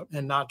kick out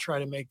and not try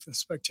to make the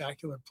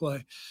spectacular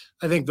play.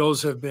 I think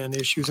those have been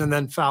issues. And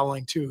then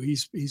fouling too.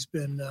 He's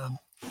been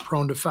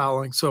prone to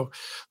fouling. So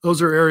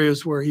those are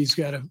areas where he's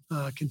got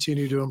to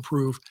continue to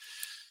improve.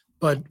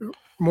 But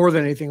more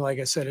than anything, like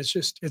I said,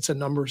 it's a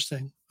numbers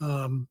thing.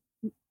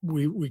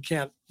 We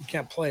can't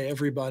play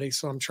everybody,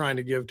 so I'm trying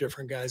to give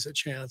different guys a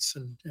chance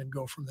and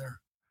go from there.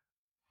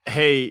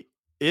 Hey,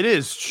 it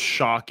is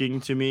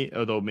shocking to me,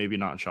 although maybe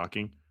not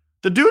shocking.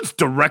 The dude's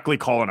directly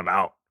calling him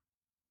out.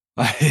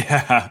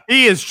 Yeah,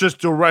 he is just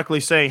directly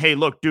saying, "Hey,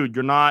 look, dude,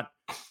 you're not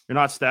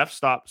Steph.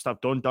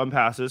 Stop doing dumb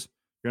passes.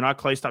 You're not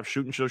Clay. Stop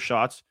shooting those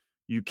shots.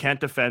 You can't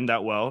defend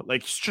that well."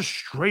 Like, it's just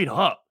straight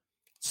up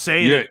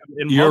saying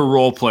you're a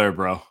role player,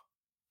 bro.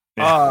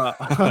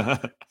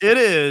 It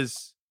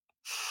is.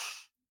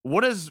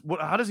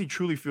 How does he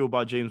truly feel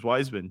about James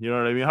Wiseman? You know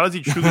what I mean? How does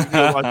he truly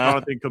feel about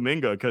Jonathan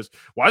Kuminga? Because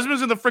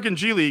Wiseman's in the freaking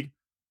G League.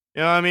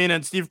 You know what I mean?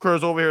 And Steve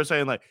Kerr's over here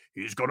saying, like,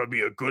 he's going to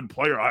be a good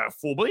player. I have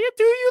full belief.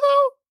 Do you,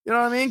 though? You know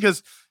what I mean?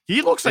 Because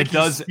he looks like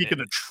he's speaking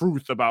the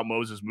truth about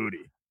Moses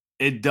Moody.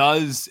 It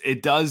does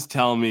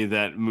tell me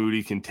that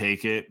Moody can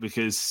take it,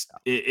 because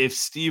if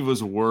Steve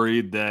was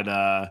worried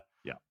that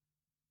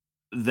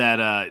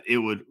it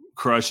would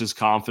crush his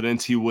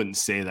confidence, he wouldn't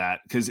say that,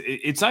 because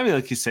it's not even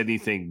like he said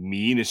anything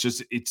mean. It's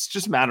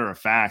just matter of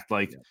fact.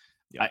 Like,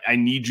 I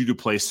need you to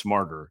play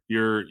smarter.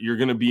 You're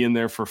going to be in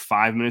there for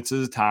 5 minutes at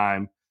a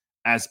time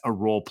as a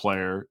role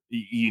player.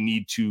 You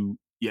need to,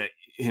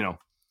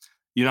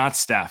 you're not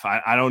Steph.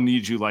 I don't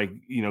need you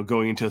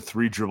going into a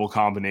 3 dribble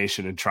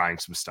combination and trying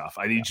some stuff.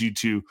 I need you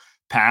to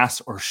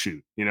pass or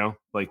shoot,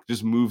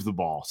 just move the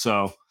ball.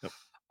 So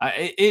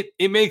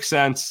it makes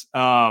sense.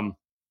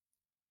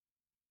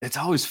 It's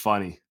always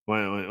funny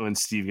when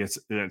Steve gets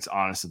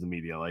honest with the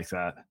media like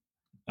that.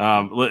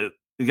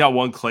 We got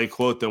one Clay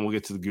quote, then we'll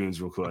get to the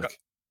goons real quick. Okay.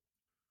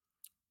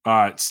 All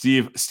right,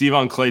 Steve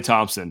on Klay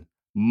Thompson.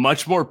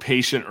 Much more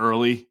patient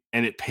early,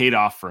 and it paid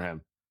off for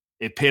him.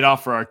 It paid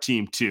off for our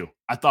team too.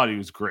 I thought he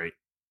was great.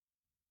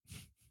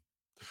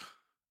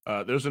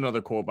 There's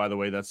another quote, by the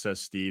way, that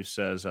says Steve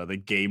says the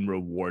game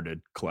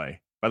rewarded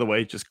Clay. By the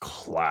way, just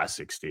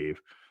classic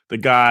Steve. The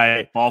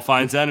guy ball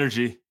finds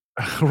energy.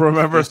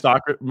 Remember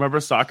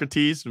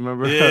Socrates?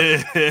 Remember?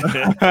 Yeah.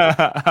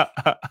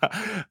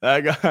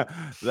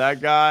 that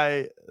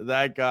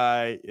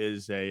guy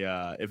is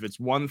if it's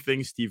one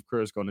thing Steve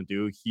Kerr is going to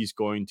do, he's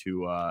going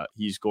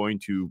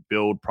to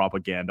build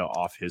propaganda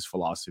off his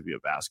philosophy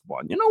of basketball.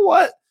 And you know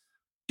what?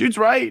 Dude's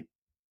right.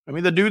 I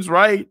mean, the dude's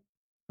right.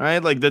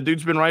 Right? Like, the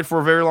dude's been right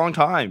for a very long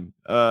time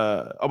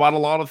about a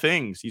lot of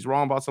things. He's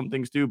wrong about some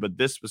things too, but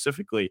this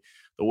specifically,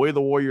 the way the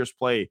Warriors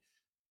play,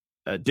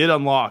 did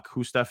unlock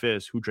who Steph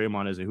is, who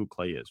Draymond is, and who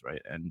Clay is,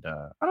 right? And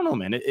I don't know,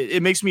 man.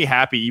 It makes me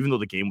happy, even though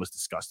the game was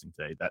disgusting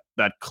today,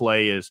 that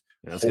Clay is.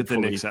 Yeah, let's get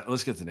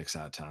the Knicks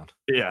out of town.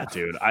 Yeah,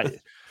 dude.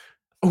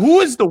 Who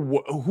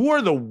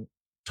are the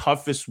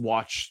toughest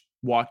watch?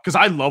 Because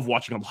I love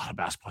watching a lot of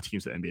basketball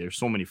teams in the NBA. There's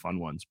so many fun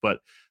ones, but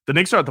the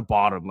Knicks are at the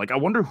bottom. Like, I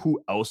wonder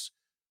who else.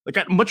 Like,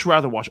 I'd much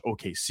rather watch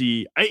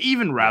OKC. I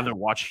even rather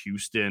watch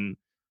Houston.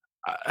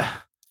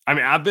 I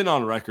mean, I've been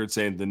on record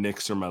saying the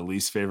Knicks are my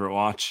least favorite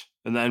watch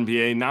in the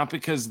NBA, not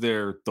because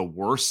they're the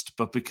worst,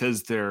 but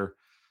because they're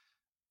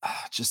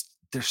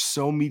they're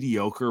so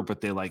mediocre,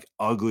 but they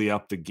ugly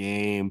up the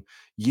game.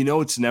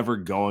 It's never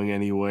going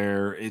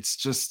anywhere. It's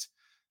just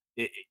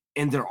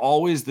and they're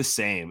always the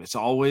same. It's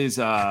always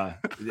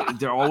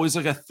they're always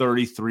like a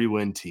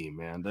 33-win team,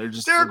 man. They're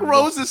just Derrick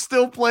Rose is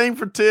still playing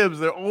for Tibbs.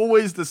 They're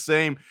always the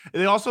same.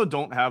 And they also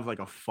don't have like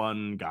a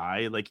fun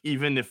guy. Like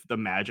even if the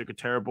Magic are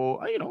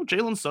terrible,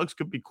 Jalen Suggs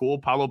could be cool.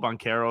 Paolo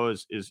Banchero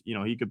is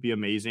he could be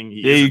amazing.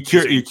 You're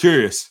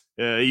curious.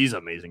 He's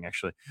amazing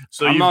actually.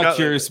 So I'm not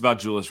curious about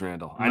Julius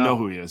Randle. No, I know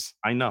who he is.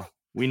 I know.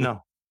 We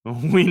know.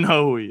 We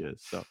know who he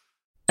is. So.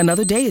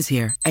 Another day is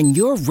here, and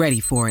you're ready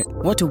for it.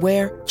 What to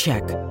wear?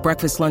 Check.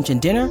 Breakfast, lunch, and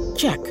dinner?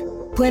 Check.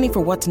 Planning for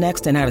what's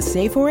next and how to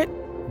save for it?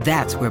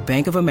 That's where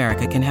Bank of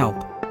America can help.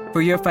 For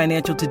your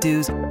financial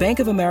to-dos, Bank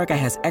of America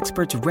has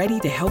experts ready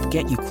to help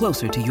get you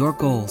closer to your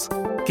goals.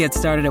 Get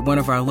started at one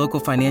of our local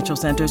financial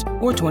centers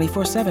or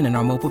 24/7 in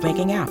our mobile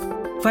banking app.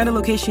 Find a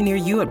location near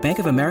you at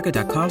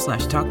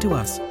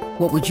bankofamerica.com/talktous.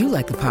 What would you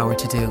like the power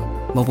to do?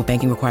 Mobile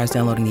banking requires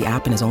downloading the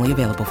app and is only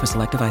available for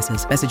select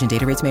devices. Message and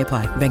data rates may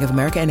apply. Bank of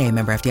America N.A.,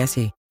 member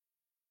FDIC.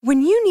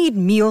 When you need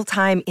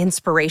mealtime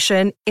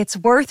inspiration, it's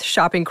worth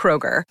shopping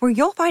Kroger, where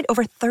you'll find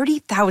over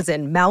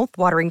 30,000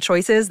 mouth-watering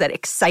choices that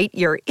excite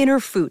your inner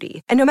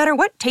foodie. And no matter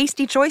what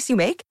tasty choice you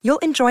make, you'll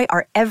enjoy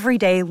our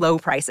everyday low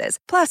prices,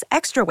 plus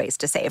extra ways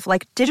to save,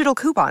 like digital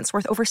coupons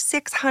worth over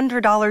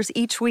 $600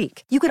 each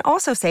week. You can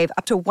also save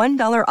up to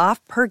 $1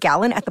 off per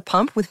gallon at the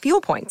pump with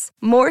fuel points.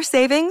 More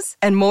savings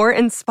and more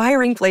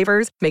inspiring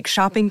flavors make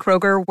shopping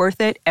Kroger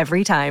worth it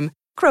every time.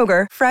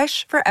 Kroger,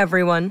 fresh for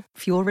everyone.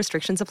 Fuel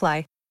restrictions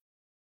apply.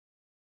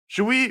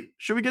 Should we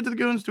get to the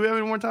Goons? Do we have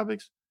any more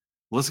topics?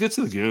 Let's get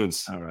to the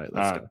Goons. All right,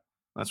 let's go.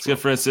 Let's get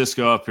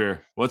Francisco up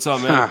here. What's up,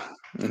 man?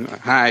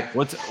 Hi.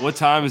 What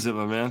time is it,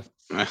 my man?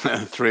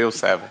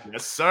 3:07.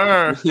 Yes,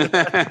 sir. Yes,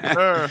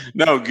 sir.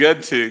 No,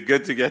 good to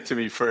get to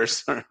me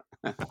first.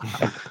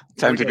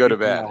 Time to go to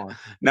bed.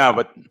 No,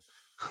 but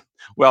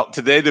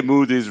today the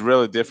mood is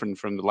really different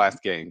from the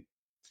last game,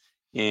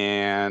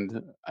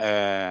 and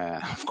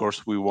of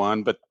course we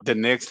won. But the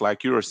Knicks,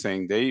 like you were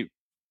saying, they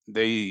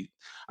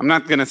I'm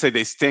not gonna say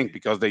they stink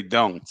because they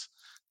don't.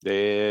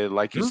 They,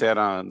 like you said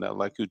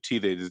like you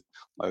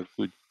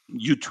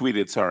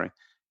tweeted, sorry,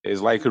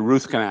 is like a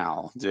root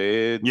canal.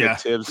 The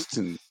tips,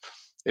 and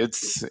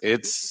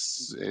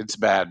it's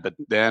bad. But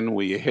then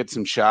we hit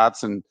some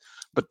shots,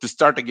 but to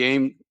start the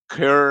game,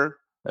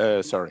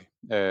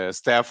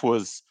 Steph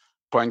was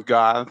point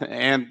guard,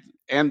 and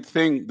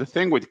the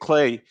thing with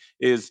Clay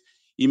is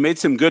he made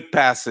some good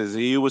passes.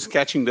 He was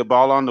catching the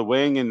ball on the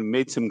wing and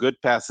made some good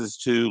passes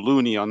to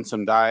Looney on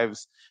some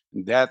dives.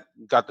 That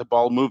got the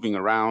ball moving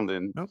around,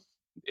 and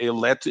it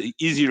led to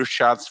easier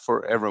shots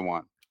for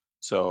everyone.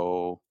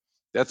 So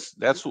that's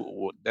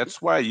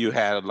why you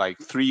had like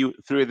three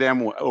of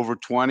them over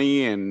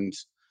 20, and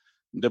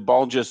the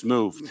ball just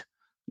moved.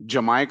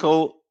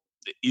 JaMychal,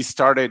 he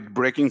started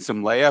breaking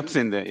some layups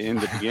in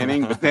the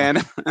beginning, but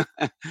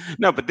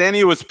then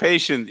he was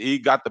patient. He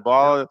got the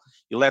ball,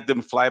 he let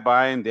them fly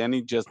by, and then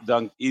he just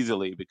dunked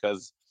easily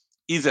because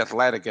he's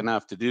athletic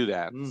enough to do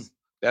that.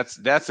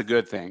 That's a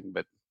good thing,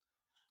 but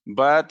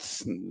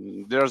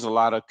there's a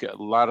lot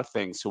of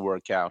things to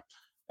work out.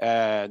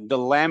 The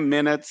Lamb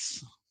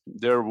minutes,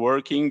 they're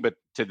working, but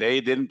today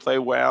didn't play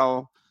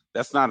well.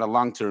 That's not a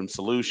long-term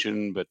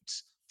solution, but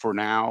for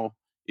now,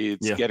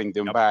 it's getting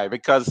them by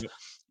because.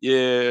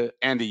 Yeah,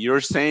 Andy,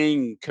 you're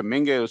saying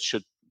Kuminga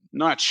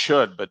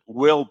but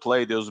will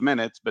play those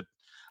minutes. But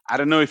I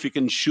don't know if he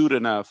can shoot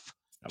enough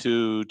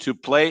to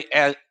play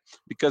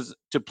because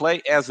to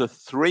play as a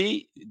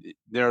 3,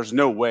 there's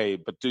no way.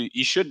 But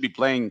he should be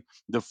playing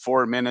the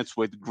 4 minutes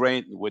with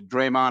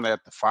Draymond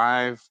at the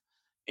 5,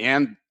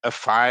 and a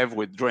 5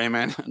 with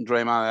Draymond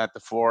at the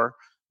 4.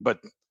 But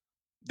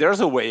there's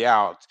a way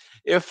out.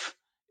 If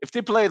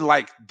they played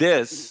like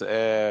this,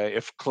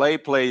 if Clay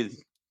played.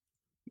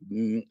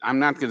 I'm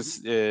not going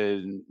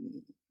to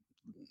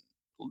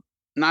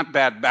not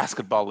bad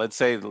basketball. Let's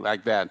say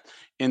like that.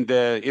 In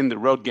the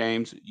road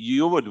games, we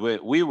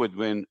would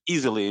win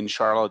easily in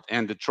Charlotte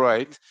and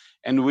Detroit,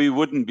 and we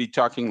wouldn't be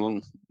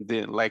talking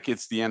like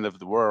it's the end of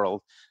the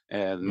world.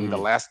 And the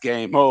last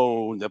game,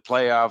 the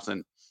playoffs,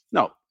 and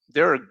no,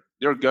 they're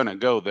gonna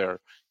go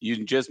there.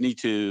 You just need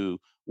to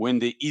win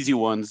the easy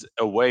ones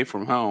away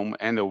from home,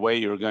 and away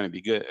you're going to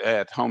be good.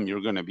 At home,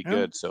 you're going to be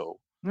good. So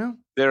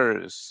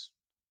there's.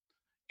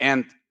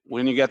 And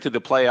when you get to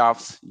the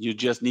playoffs, you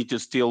just need to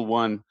steal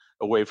one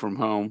away from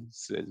home,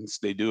 since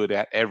they do it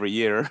every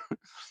year.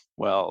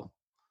 I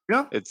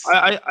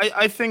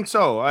think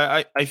so.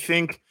 I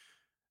think,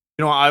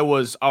 I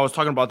was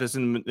talking about this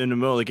in the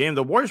middle of the game.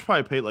 The Warriors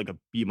probably played like a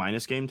B-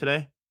 game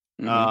today.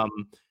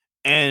 Mm-hmm.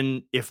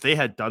 And if they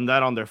had done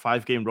that on their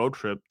 5-game road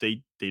trip,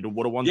 they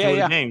would have won 2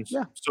 games.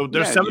 Yeah. So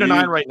they're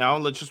 7-9 right now.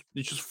 Let's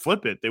just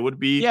flip it. They would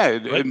be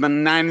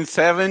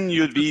 9-7.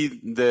 You'd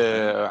be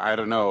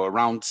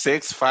around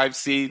 6-5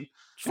 seed.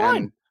 Fine.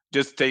 And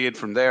just take it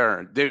from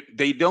there.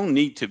 They don't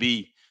need to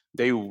be.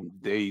 They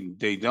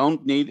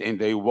don't need, and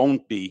they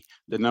won't be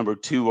the number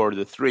 2 or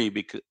the 3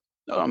 because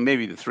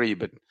maybe the 3,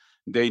 but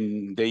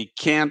they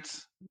can't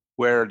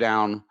wear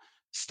down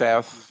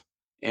Steph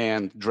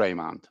and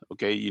Draymond.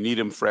 Okay, you need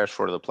them fresh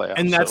for the playoffs.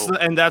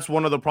 And that's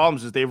one of the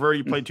problems is they've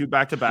already played 2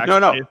 back-to-backs.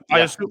 No.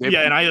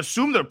 And I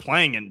assume they're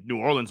playing in New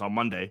Orleans on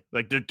Monday.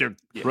 Like they're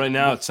right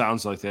now. It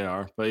sounds like they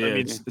are, but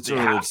it's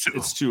early.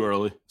 It's too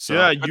early.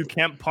 So you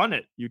can't punt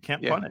it. You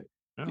can't punt it.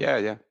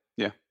 Yeah.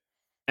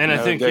 And I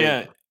think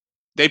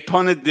they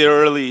punted the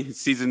early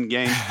season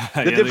game.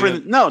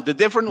 The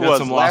different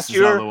was last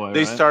year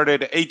they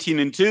started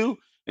 18-2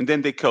 and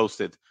then they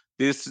coasted.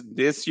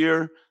 This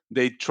year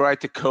they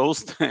tried to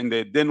coast and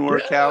it didn't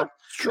work out.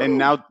 And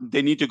now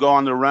they need to go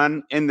on the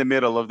run in the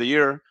middle of the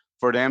year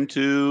for them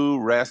to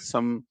rest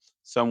some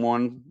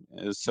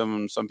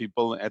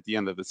people at the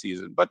end of the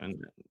season. But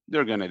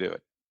they're gonna do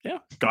it. Yeah.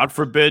 God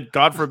forbid,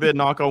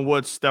 knock on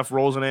wood, Steph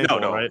rolls an ankle,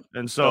 right?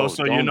 And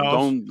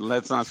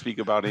let's not speak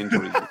about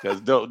injuries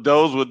because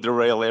those would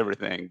derail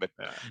everything. But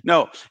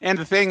no, and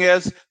the thing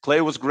is,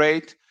 Clay was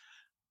great.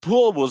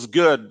 Poole was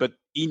good, but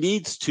he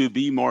needs to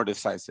be more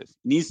decisive.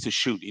 He needs to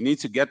shoot. He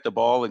needs to get the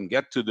ball and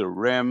get to the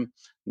rim,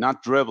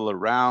 not dribble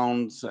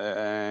around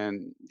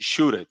and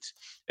shoot it.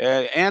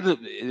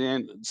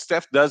 And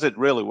Steph does it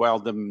really well.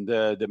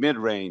 The mid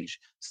range.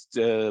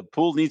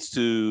 Poole needs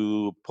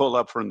to pull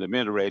up from the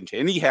mid range,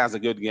 and he has a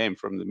good game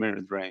from the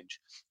mid range.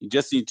 He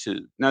just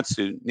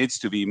needs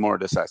to be more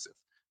decisive,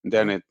 and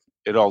then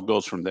it all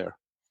goes from there.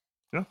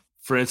 Yeah,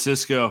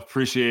 Francisco,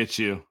 appreciate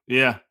you.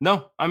 Yeah,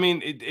 no, I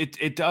mean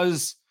it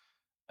does.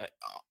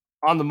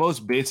 On the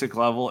most basic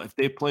level, if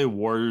they play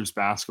Warriors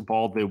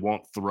basketball, they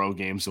won't throw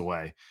games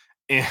away.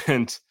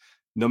 And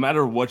no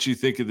matter what you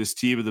think of this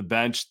team of the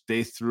bench,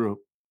 they threw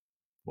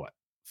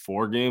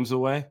 4 games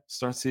away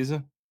start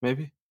season,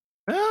 maybe?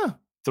 Yeah.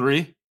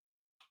 3?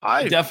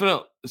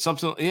 Definitely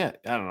something. Yeah,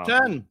 I don't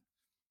know.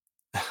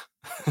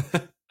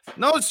 10.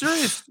 No, it's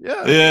serious.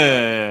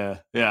 Yeah.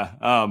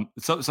 Yeah.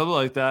 Something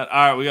like that.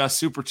 All right, we got a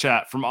super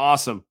chat from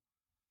Awesome.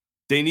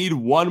 They need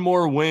one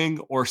more wing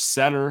or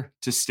center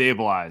to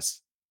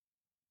stabilize.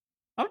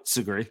 I don't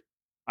disagree.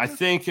 I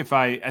think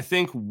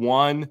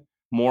one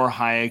more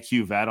high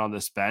IQ vet on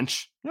this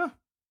bench,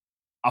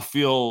 I'll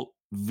feel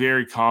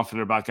very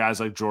confident about guys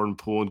like Jordan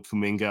Poole and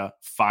Kuminga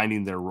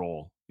finding their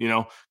role. You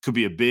know, could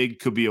be a big,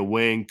 could be a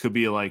wing, could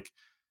be like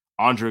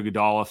Andre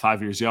Iguodala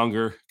 5 years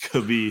younger,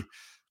 could be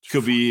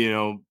could be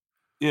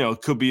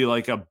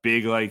like a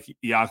big like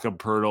Jakob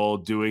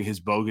Poeltl doing his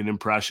Bogan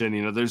impression.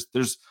 You know,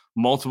 there's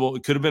multiple.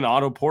 It could have been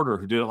Otto Porter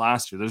who did it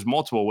last year. There's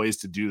multiple ways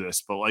to do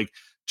this, but like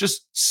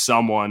just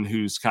someone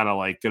who's kind of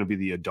like going to be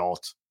the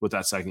adult with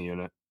that second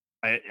unit.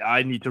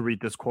 I need to read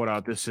this quote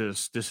out. This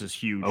is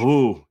huge.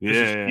 Oh, yeah,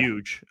 this is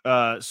huge.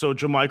 So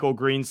JaMychal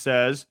Green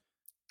says,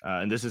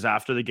 and this is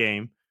after the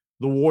game,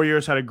 the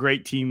Warriors had a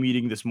great team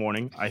meeting this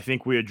morning. I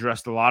think we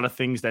addressed a lot of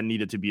things that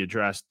needed to be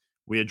addressed.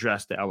 We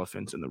addressed the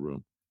elephants in the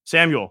room.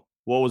 Samuel,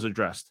 what was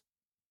addressed?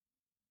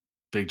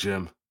 Big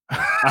Jim.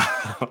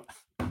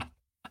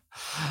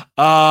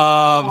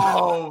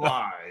 Oh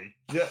my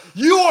God.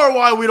 You are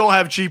why we don't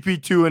have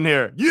GP2 in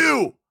here.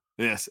 You.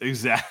 Yes,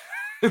 exactly.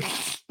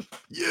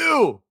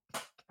 You.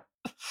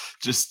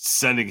 Just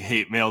sending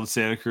hate mail to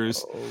Santa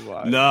Cruz. Oh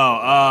my no,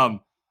 God.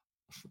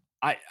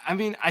 I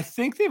mean, I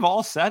think they've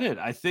all said it.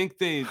 I think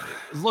they've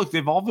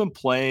all been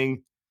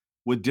playing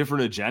with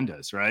different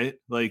agendas, right?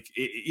 Like,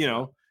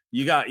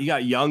 you got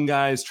young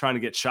guys trying to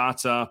get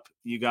shots up.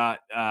 You got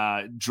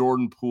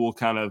Jordan Poole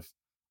kind of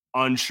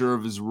unsure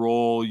of his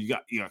role. You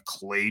got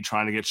Clay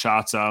trying to get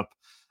shots up.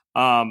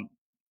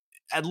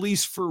 At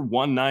least for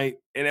one night,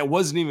 and it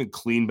wasn't even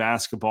clean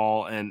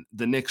basketball, and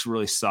the Knicks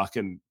really suck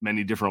in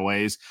many different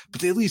ways,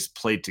 but they at least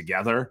played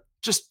together.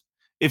 Just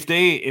if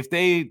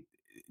they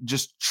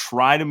just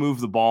try to move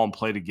the ball and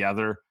play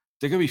together,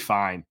 they're gonna be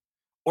fine.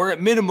 Or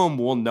at minimum,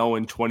 we'll know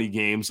in 20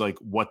 games like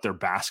what their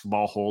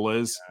basketball hole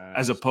is,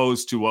 as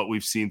opposed to what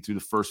we've seen through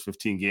the first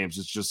 15 games.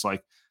 It's just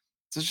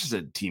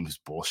a team who's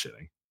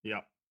bullshitting.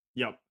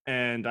 Yep.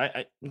 And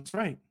I that's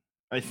right.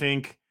 I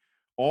think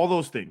all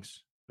those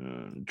things.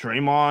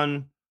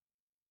 Draymond,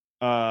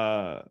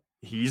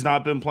 he's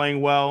not been playing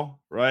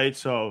well, right?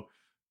 So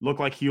looked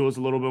like he was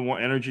a little bit more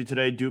energy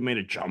today. Dude made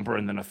a jumper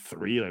and then a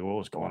 3. Like, what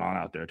was going on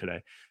out there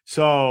today?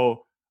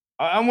 So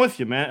I'm with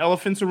you, man.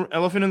 Elephant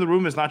in the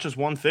room is not just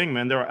one thing,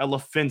 man. There are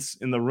elephants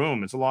in the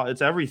room. It's a lot.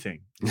 It's everything.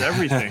 It's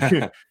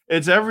everything.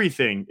 It's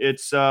everything.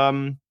 It's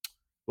a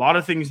lot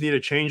of things need to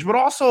change, but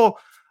also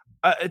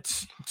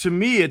it's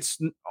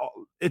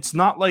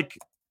not like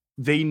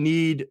they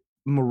need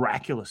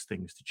miraculous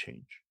things to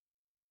change.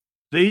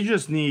 They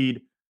just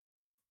need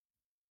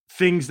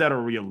things that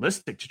are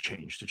realistic to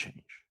change.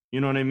 You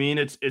know what I mean?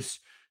 It's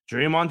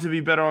Draymond to be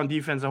better on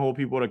defense and hold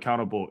people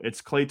accountable.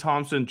 It's Klay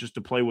Thompson just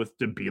to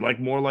be like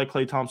more like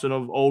Klay Thompson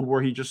of old,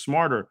 where he's just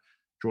smarter.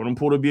 Jordan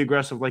Poole to be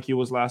aggressive like he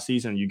was last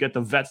season. You get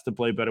the vets to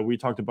play better. We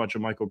talked about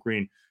JaMychal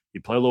Green. He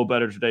played a little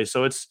better today.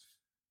 So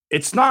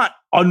it's not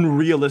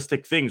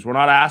unrealistic things. We're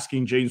not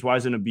asking James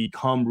Wiseman to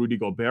become Rudy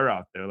Gobert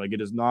out there. Like,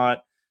 it is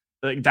not.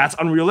 Like, that's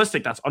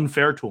unrealistic. That's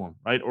unfair to him,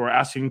 right? Or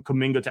asking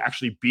Kuminga to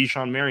actually be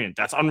Shawn Marion.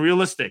 That's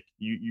unrealistic.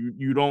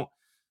 You don't,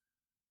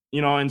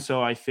 and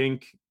so I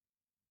think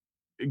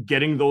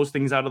getting those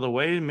things out of the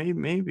way,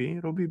 maybe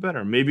it'll be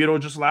better. Maybe it'll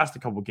just last a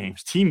couple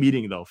games. Team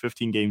meeting though,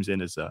 15 games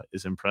in is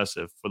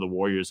impressive for the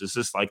Warriors. Is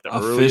this like the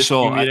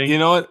official team meeting? You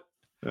know what?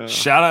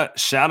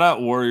 Shout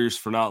out Warriors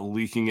for not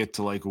leaking it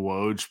to like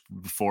Woj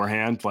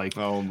beforehand. Like,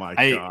 oh my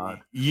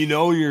god, you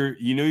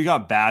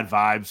got bad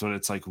vibes when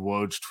it's like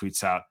Woj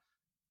tweets out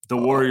the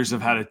Warriors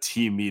have had a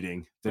team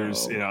meeting.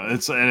 There's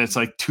it's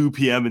like 2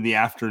 p.m. in the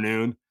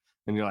afternoon,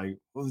 and you're like,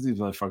 what are these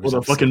motherfuckers? With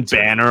a fucking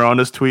banner on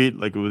his tweet,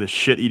 like with a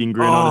shit-eating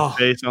grin on his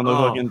face on the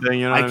fucking thing.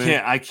 You know,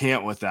 I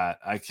can't with that.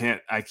 I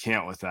can't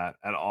with that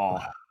at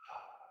all.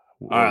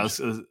 All right,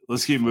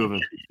 let's keep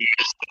moving.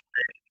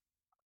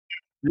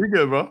 You're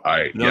good, bro. All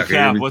right. No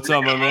cap. What's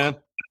up, my man?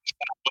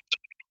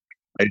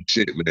 Hey,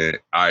 shit, man.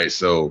 All right,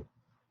 so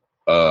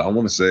I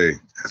want to say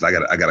I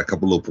got a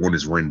couple little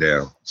pointers written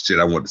down. Shit,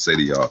 I want to say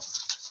to y'all.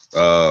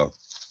 All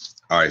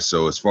right,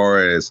 so as far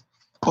as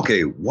I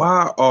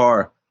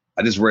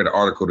just read an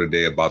article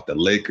today about the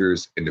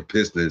Lakers and the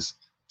Pistons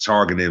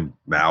targeting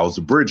Miles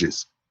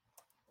Bridges.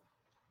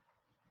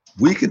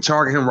 We can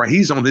target him right.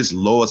 He's on his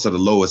lowest of the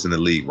lowest in the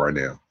league right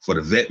now for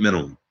the vet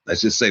minimum. Let's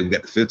just say we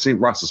got the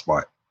 15th roster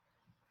spot.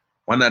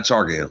 Why not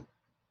target him?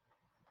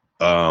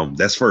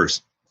 That's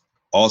first.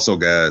 Also,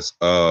 guys,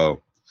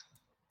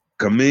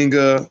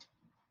 Kuminga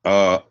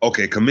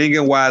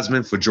and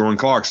Wiseman for Jordan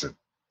Clarkson.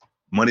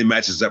 Money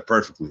matches up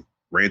perfectly.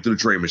 Ran through the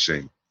trade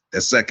machine.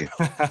 That's second.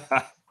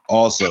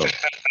 Also,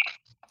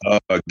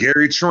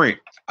 Gary Trent.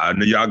 I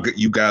know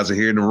you guys are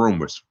hearing the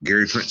rumors.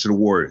 Gary Trent to the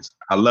Warriors.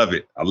 I love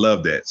it. I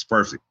love that. It's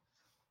perfect.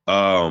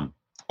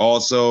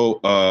 Also,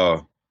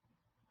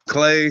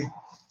 Clay.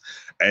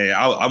 Hey,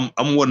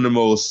 I'm one of the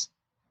most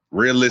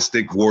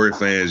realistic Warrior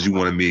fans you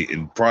want to meet,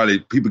 and probably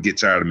people get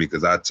tired of me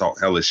because I talk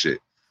hella shit.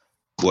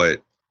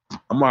 But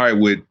I'm all right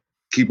with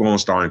keep on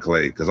starting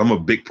Clay because I'm a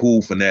big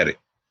Poole fanatic.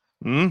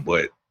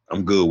 But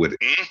I'm good with it.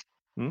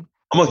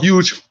 I'm a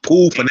huge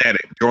Poole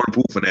fanatic, Jordan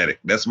Poole fanatic.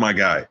 That's my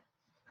guy.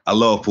 I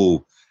love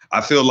Poole.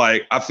 I feel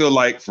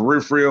like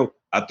for real,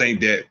 I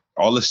think that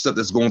all the stuff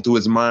that's going through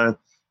his mind,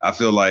 I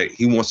feel like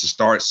he wants to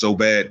start so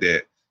bad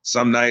that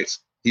some nights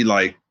he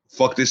like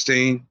fuck this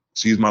team.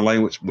 Excuse my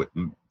language, but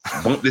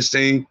bump this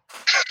team.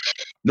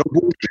 No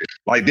bullshit.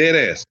 Like dead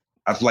ass.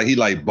 I feel like he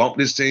like bumped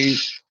this team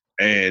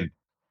and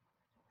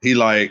he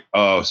like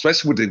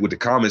especially with the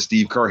comments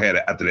Steve Kerr had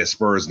after that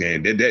Spurs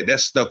game. That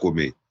stuck with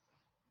me.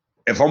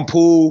 If I'm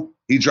Poole,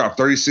 he dropped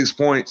 36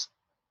 points,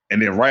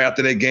 and then right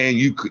after that game,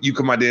 you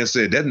come out there and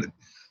said that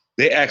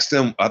they asked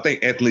him, I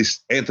think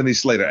Anthony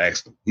Slater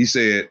asked him. He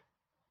said,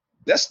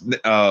 that's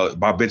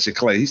by benching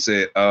Clay. He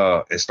said,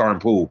 and starting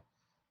Poole.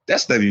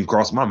 That's never even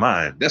crossed my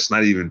mind. That's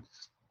not even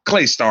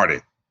Clay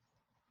started.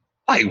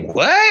 Like,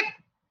 what?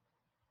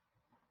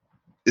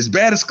 As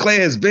bad as Clay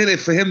has been,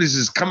 for him to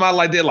just come out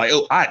like that, like,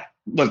 oh, I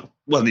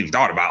wasn't even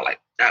thought about.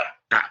 Like,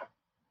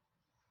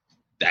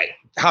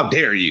 how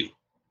dare you?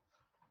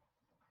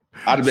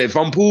 I'd have been, if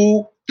I'm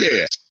Poole,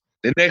 yeah.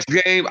 The next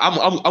game,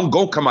 I'm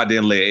gonna come out there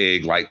and lay an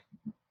egg, like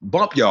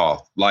bump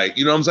y'all, like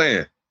you know what I'm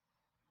saying?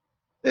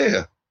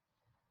 Yeah.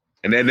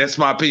 And then that's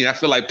my opinion. I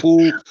feel like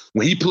Poole,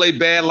 when he played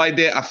bad like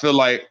that, I feel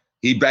like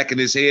he back in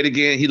his head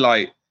again. He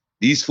like,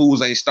 these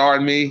fools ain't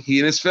starting me. He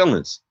in his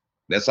feelings.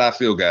 That's how I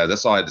feel, guys.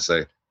 That's all I had to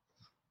say.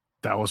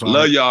 That was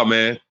love y'all,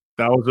 man.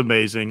 That was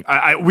amazing.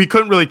 We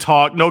couldn't really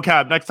talk. No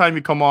cap. Next time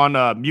you come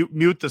on,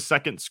 mute the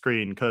second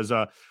screen because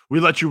we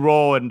let you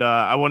roll. And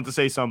I wanted to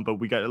say something, but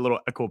we got a little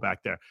echo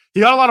back there.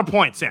 He got a lot of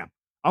points, Sam.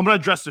 I'm gonna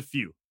address a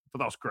few, but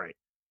that was great.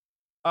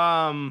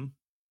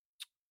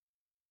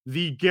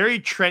 The Gary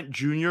Trent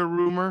Jr.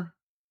 rumor.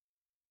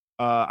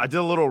 I did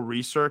a little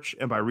research,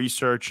 and by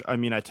research, I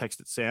mean I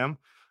texted Sam.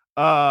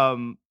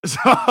 So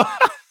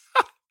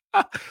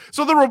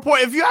the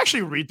report, if you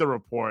actually read the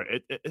report,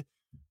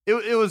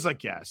 it was a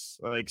guess.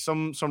 Like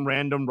some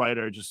random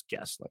writer just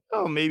guessed, like,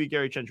 oh, maybe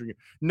Gary Trent Jr.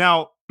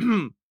 Now,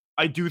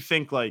 I do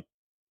think the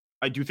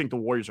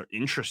Warriors are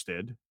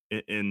interested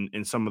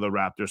in some of the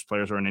Raptors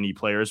players or in any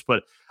players,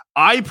 but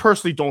I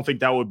personally don't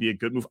think that would be a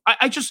good move.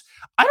 I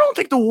don't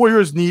think the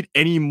Warriors need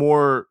any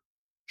more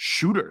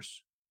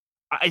shooters.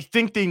 I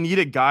think they need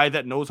a guy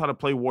that knows how to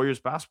play Warriors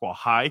basketball,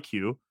 high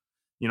IQ.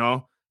 You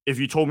know, if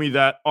you told me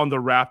that on the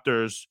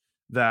Raptors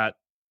that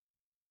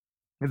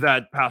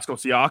Pascal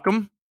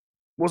Siakam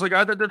was a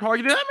guy that they're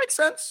targeting, that makes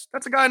sense.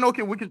 That's a guy I know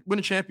we can win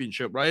a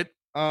championship, right?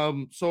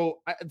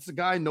 So it's a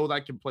guy I know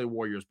that can play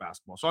Warriors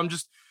basketball. So I'm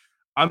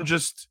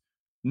just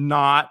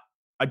not.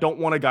 I don't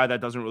want a guy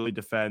that doesn't really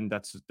defend.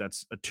 That's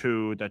a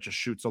 2 that just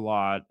shoots a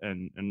lot,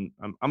 and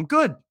I'm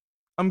good.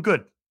 I'm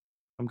good.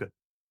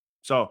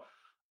 So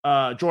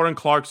Jordan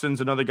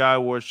Clarkson's another guy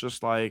where it's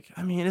just like,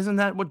 I mean, isn't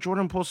that what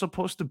Jordan Poole's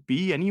supposed to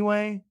be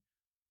anyway?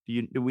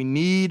 Do we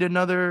need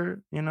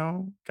another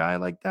guy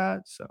like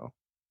that? So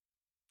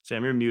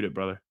Sam, you're muted,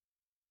 brother.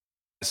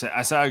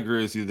 I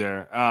agree with you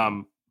there.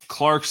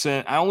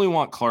 Clarkson, I only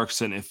want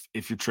Clarkson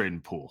if you're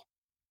trading Poole.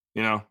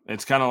 You know,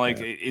 it's kind of like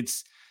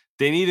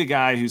they need a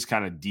guy who's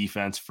kind of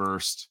defense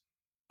first.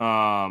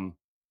 That's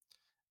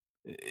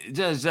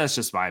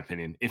just my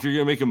opinion. If you're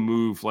gonna make a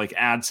move, like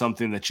add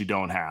something that you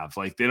don't have.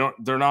 Like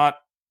they're not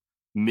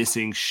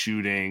missing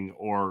shooting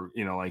or,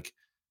 like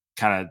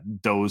kind of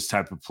those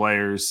type of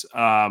players.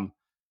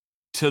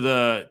 To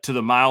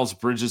the Miles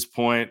Bridges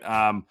point,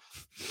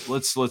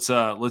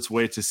 let's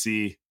wait to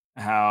see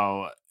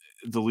how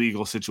the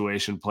legal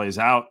situation plays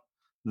out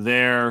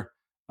there.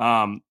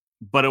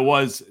 But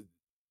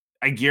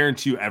I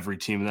guarantee you every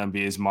team in the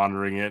NBA is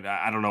monitoring it.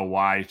 I don't know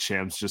why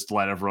Shams just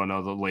let everyone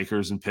know the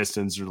Lakers and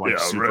Pistons are like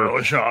super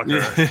real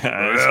shocker.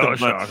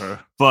 Shocker.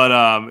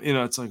 But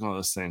it's like one of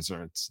those things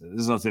where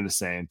there's nothing to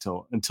say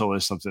until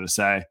there's something to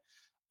say.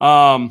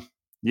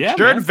 Yeah,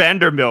 Jared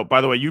Vanderbilt, by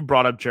the way, you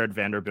brought up Jared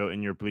Vanderbilt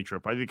in your Bleacher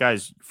Report. I think,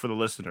 guys, for the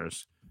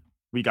listeners,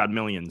 we got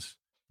millions.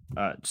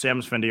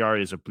 Sam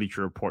Svendiari is a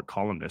Bleacher Report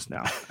columnist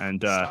now,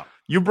 and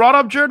you brought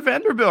up Jared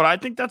Vanderbilt. I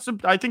think that's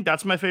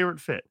my favorite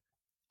fit.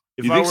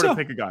 If I were to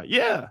pick a guy,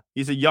 yeah,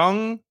 he's a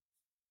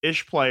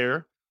young-ish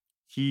player.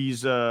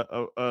 He's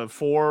a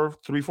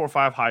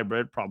 3-4-5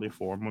 hybrid, probably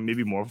 4,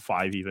 maybe more,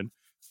 5 even.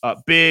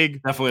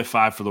 Big, definitely a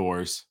 5 for the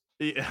Warriors.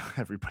 Yeah,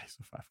 everybody's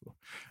a 5 for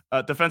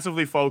the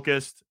defensively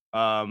focused.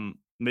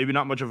 Maybe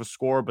not much of a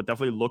scorer, but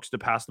definitely looks to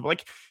pass the ball.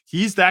 Like,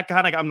 he's that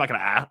kind of guy. I'm not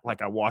gonna act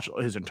like I watched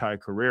his entire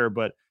career,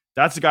 but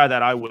that's the guy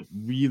that I would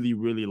really,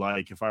 really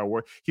like if I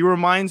were. He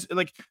reminds,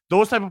 like,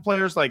 those type of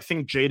players, like,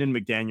 think Jaden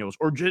McDaniels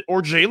or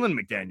Jalen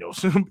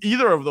McDaniels.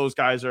 Either of those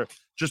guys are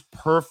just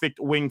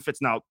perfect wing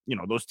fits. Now,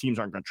 those teams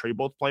aren't going to trade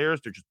both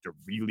players. They're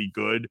really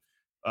good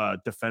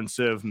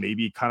defensive,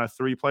 maybe kind of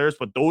 3 players.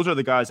 But those are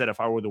the guys that if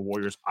I were the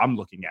Warriors, I'm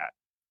looking at.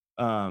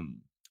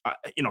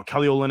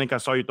 Kelly Olynyk, I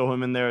saw you throw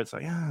him in there. It's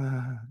like,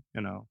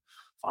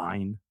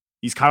 fine.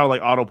 He's kind of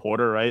like Otto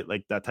Porter, right?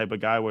 Like that type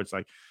of guy where it's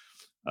like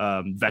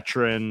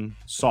veteran,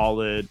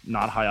 solid,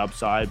 not high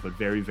upside, but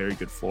very, very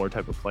good floor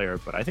type of player.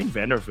 But I think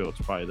Vanderbilt's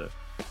probably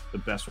the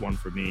best one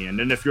for me. And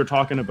then if you're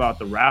talking about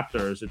the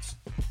Raptors, it's,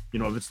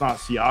 if it's not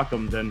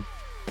Siakam, then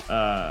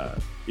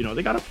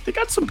they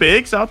got some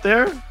bigs out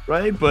there,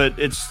 right? But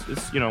it's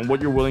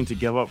what you're willing to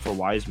give up for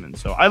Wiseman.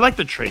 So I like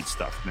the trade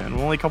stuff, man.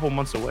 We're only a couple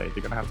months away.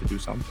 They're gonna have to do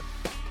something.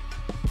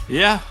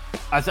 Yeah,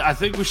 I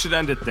think we should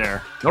end it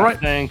there. All right. I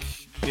think,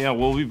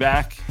 we'll be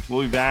back.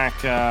 We'll be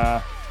back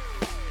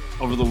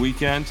over the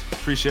weekend.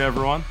 Appreciate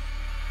everyone.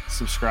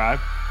 Subscribe.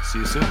 See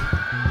you soon.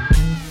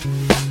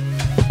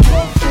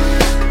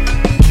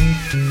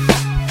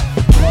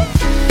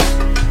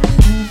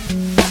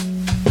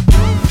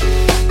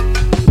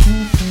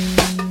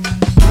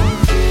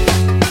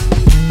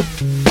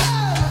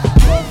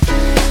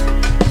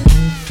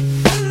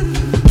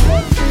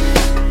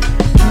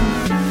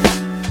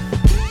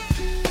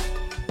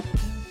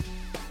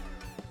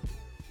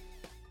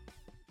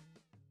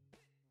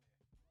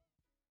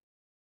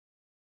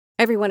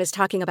 Everyone is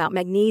talking about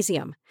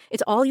magnesium.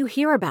 It's all you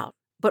hear about.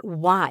 But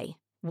why?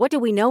 What do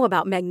we know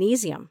about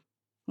magnesium?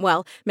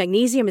 Well,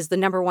 magnesium is the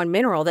 #1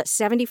 mineral that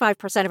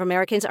 75% of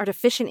Americans are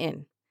deficient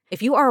in.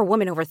 If you are a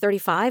woman over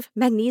 35,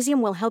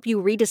 magnesium will help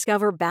you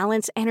rediscover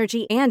balance,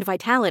 energy, and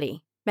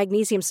vitality.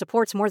 Magnesium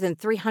supports more than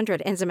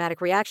 300 enzymatic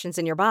reactions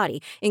in your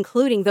body,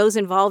 including those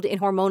involved in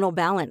hormonal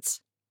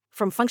balance.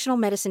 From functional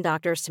medicine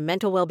doctors to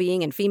mental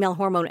well-being and female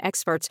hormone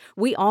experts,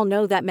 we all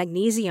know that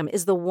magnesium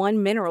is the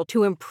one mineral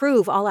to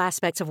improve all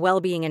aspects of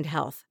well-being and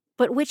health.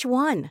 But which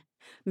one?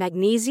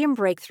 Magnesium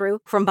Breakthrough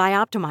from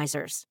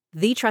Bioptimizers,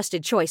 the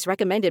trusted choice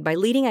recommended by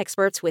leading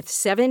experts with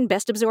 7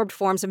 best-absorbed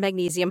forms of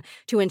magnesium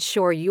to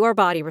ensure your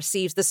body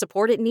receives the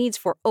support it needs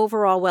for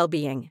overall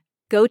well-being.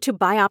 Go to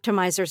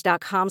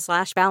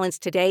bioptimizers.com/balance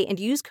today and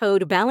use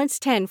code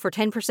BALANCE10 for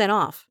 10%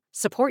 off.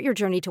 Support your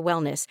journey to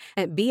wellness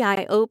at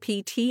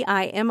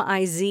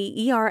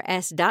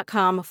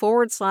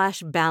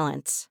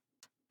bioptimizers.com/balance.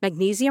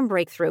 Magnesium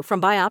Breakthrough from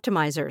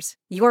Bioptimizers,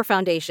 your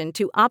foundation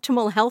to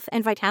optimal health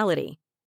and vitality.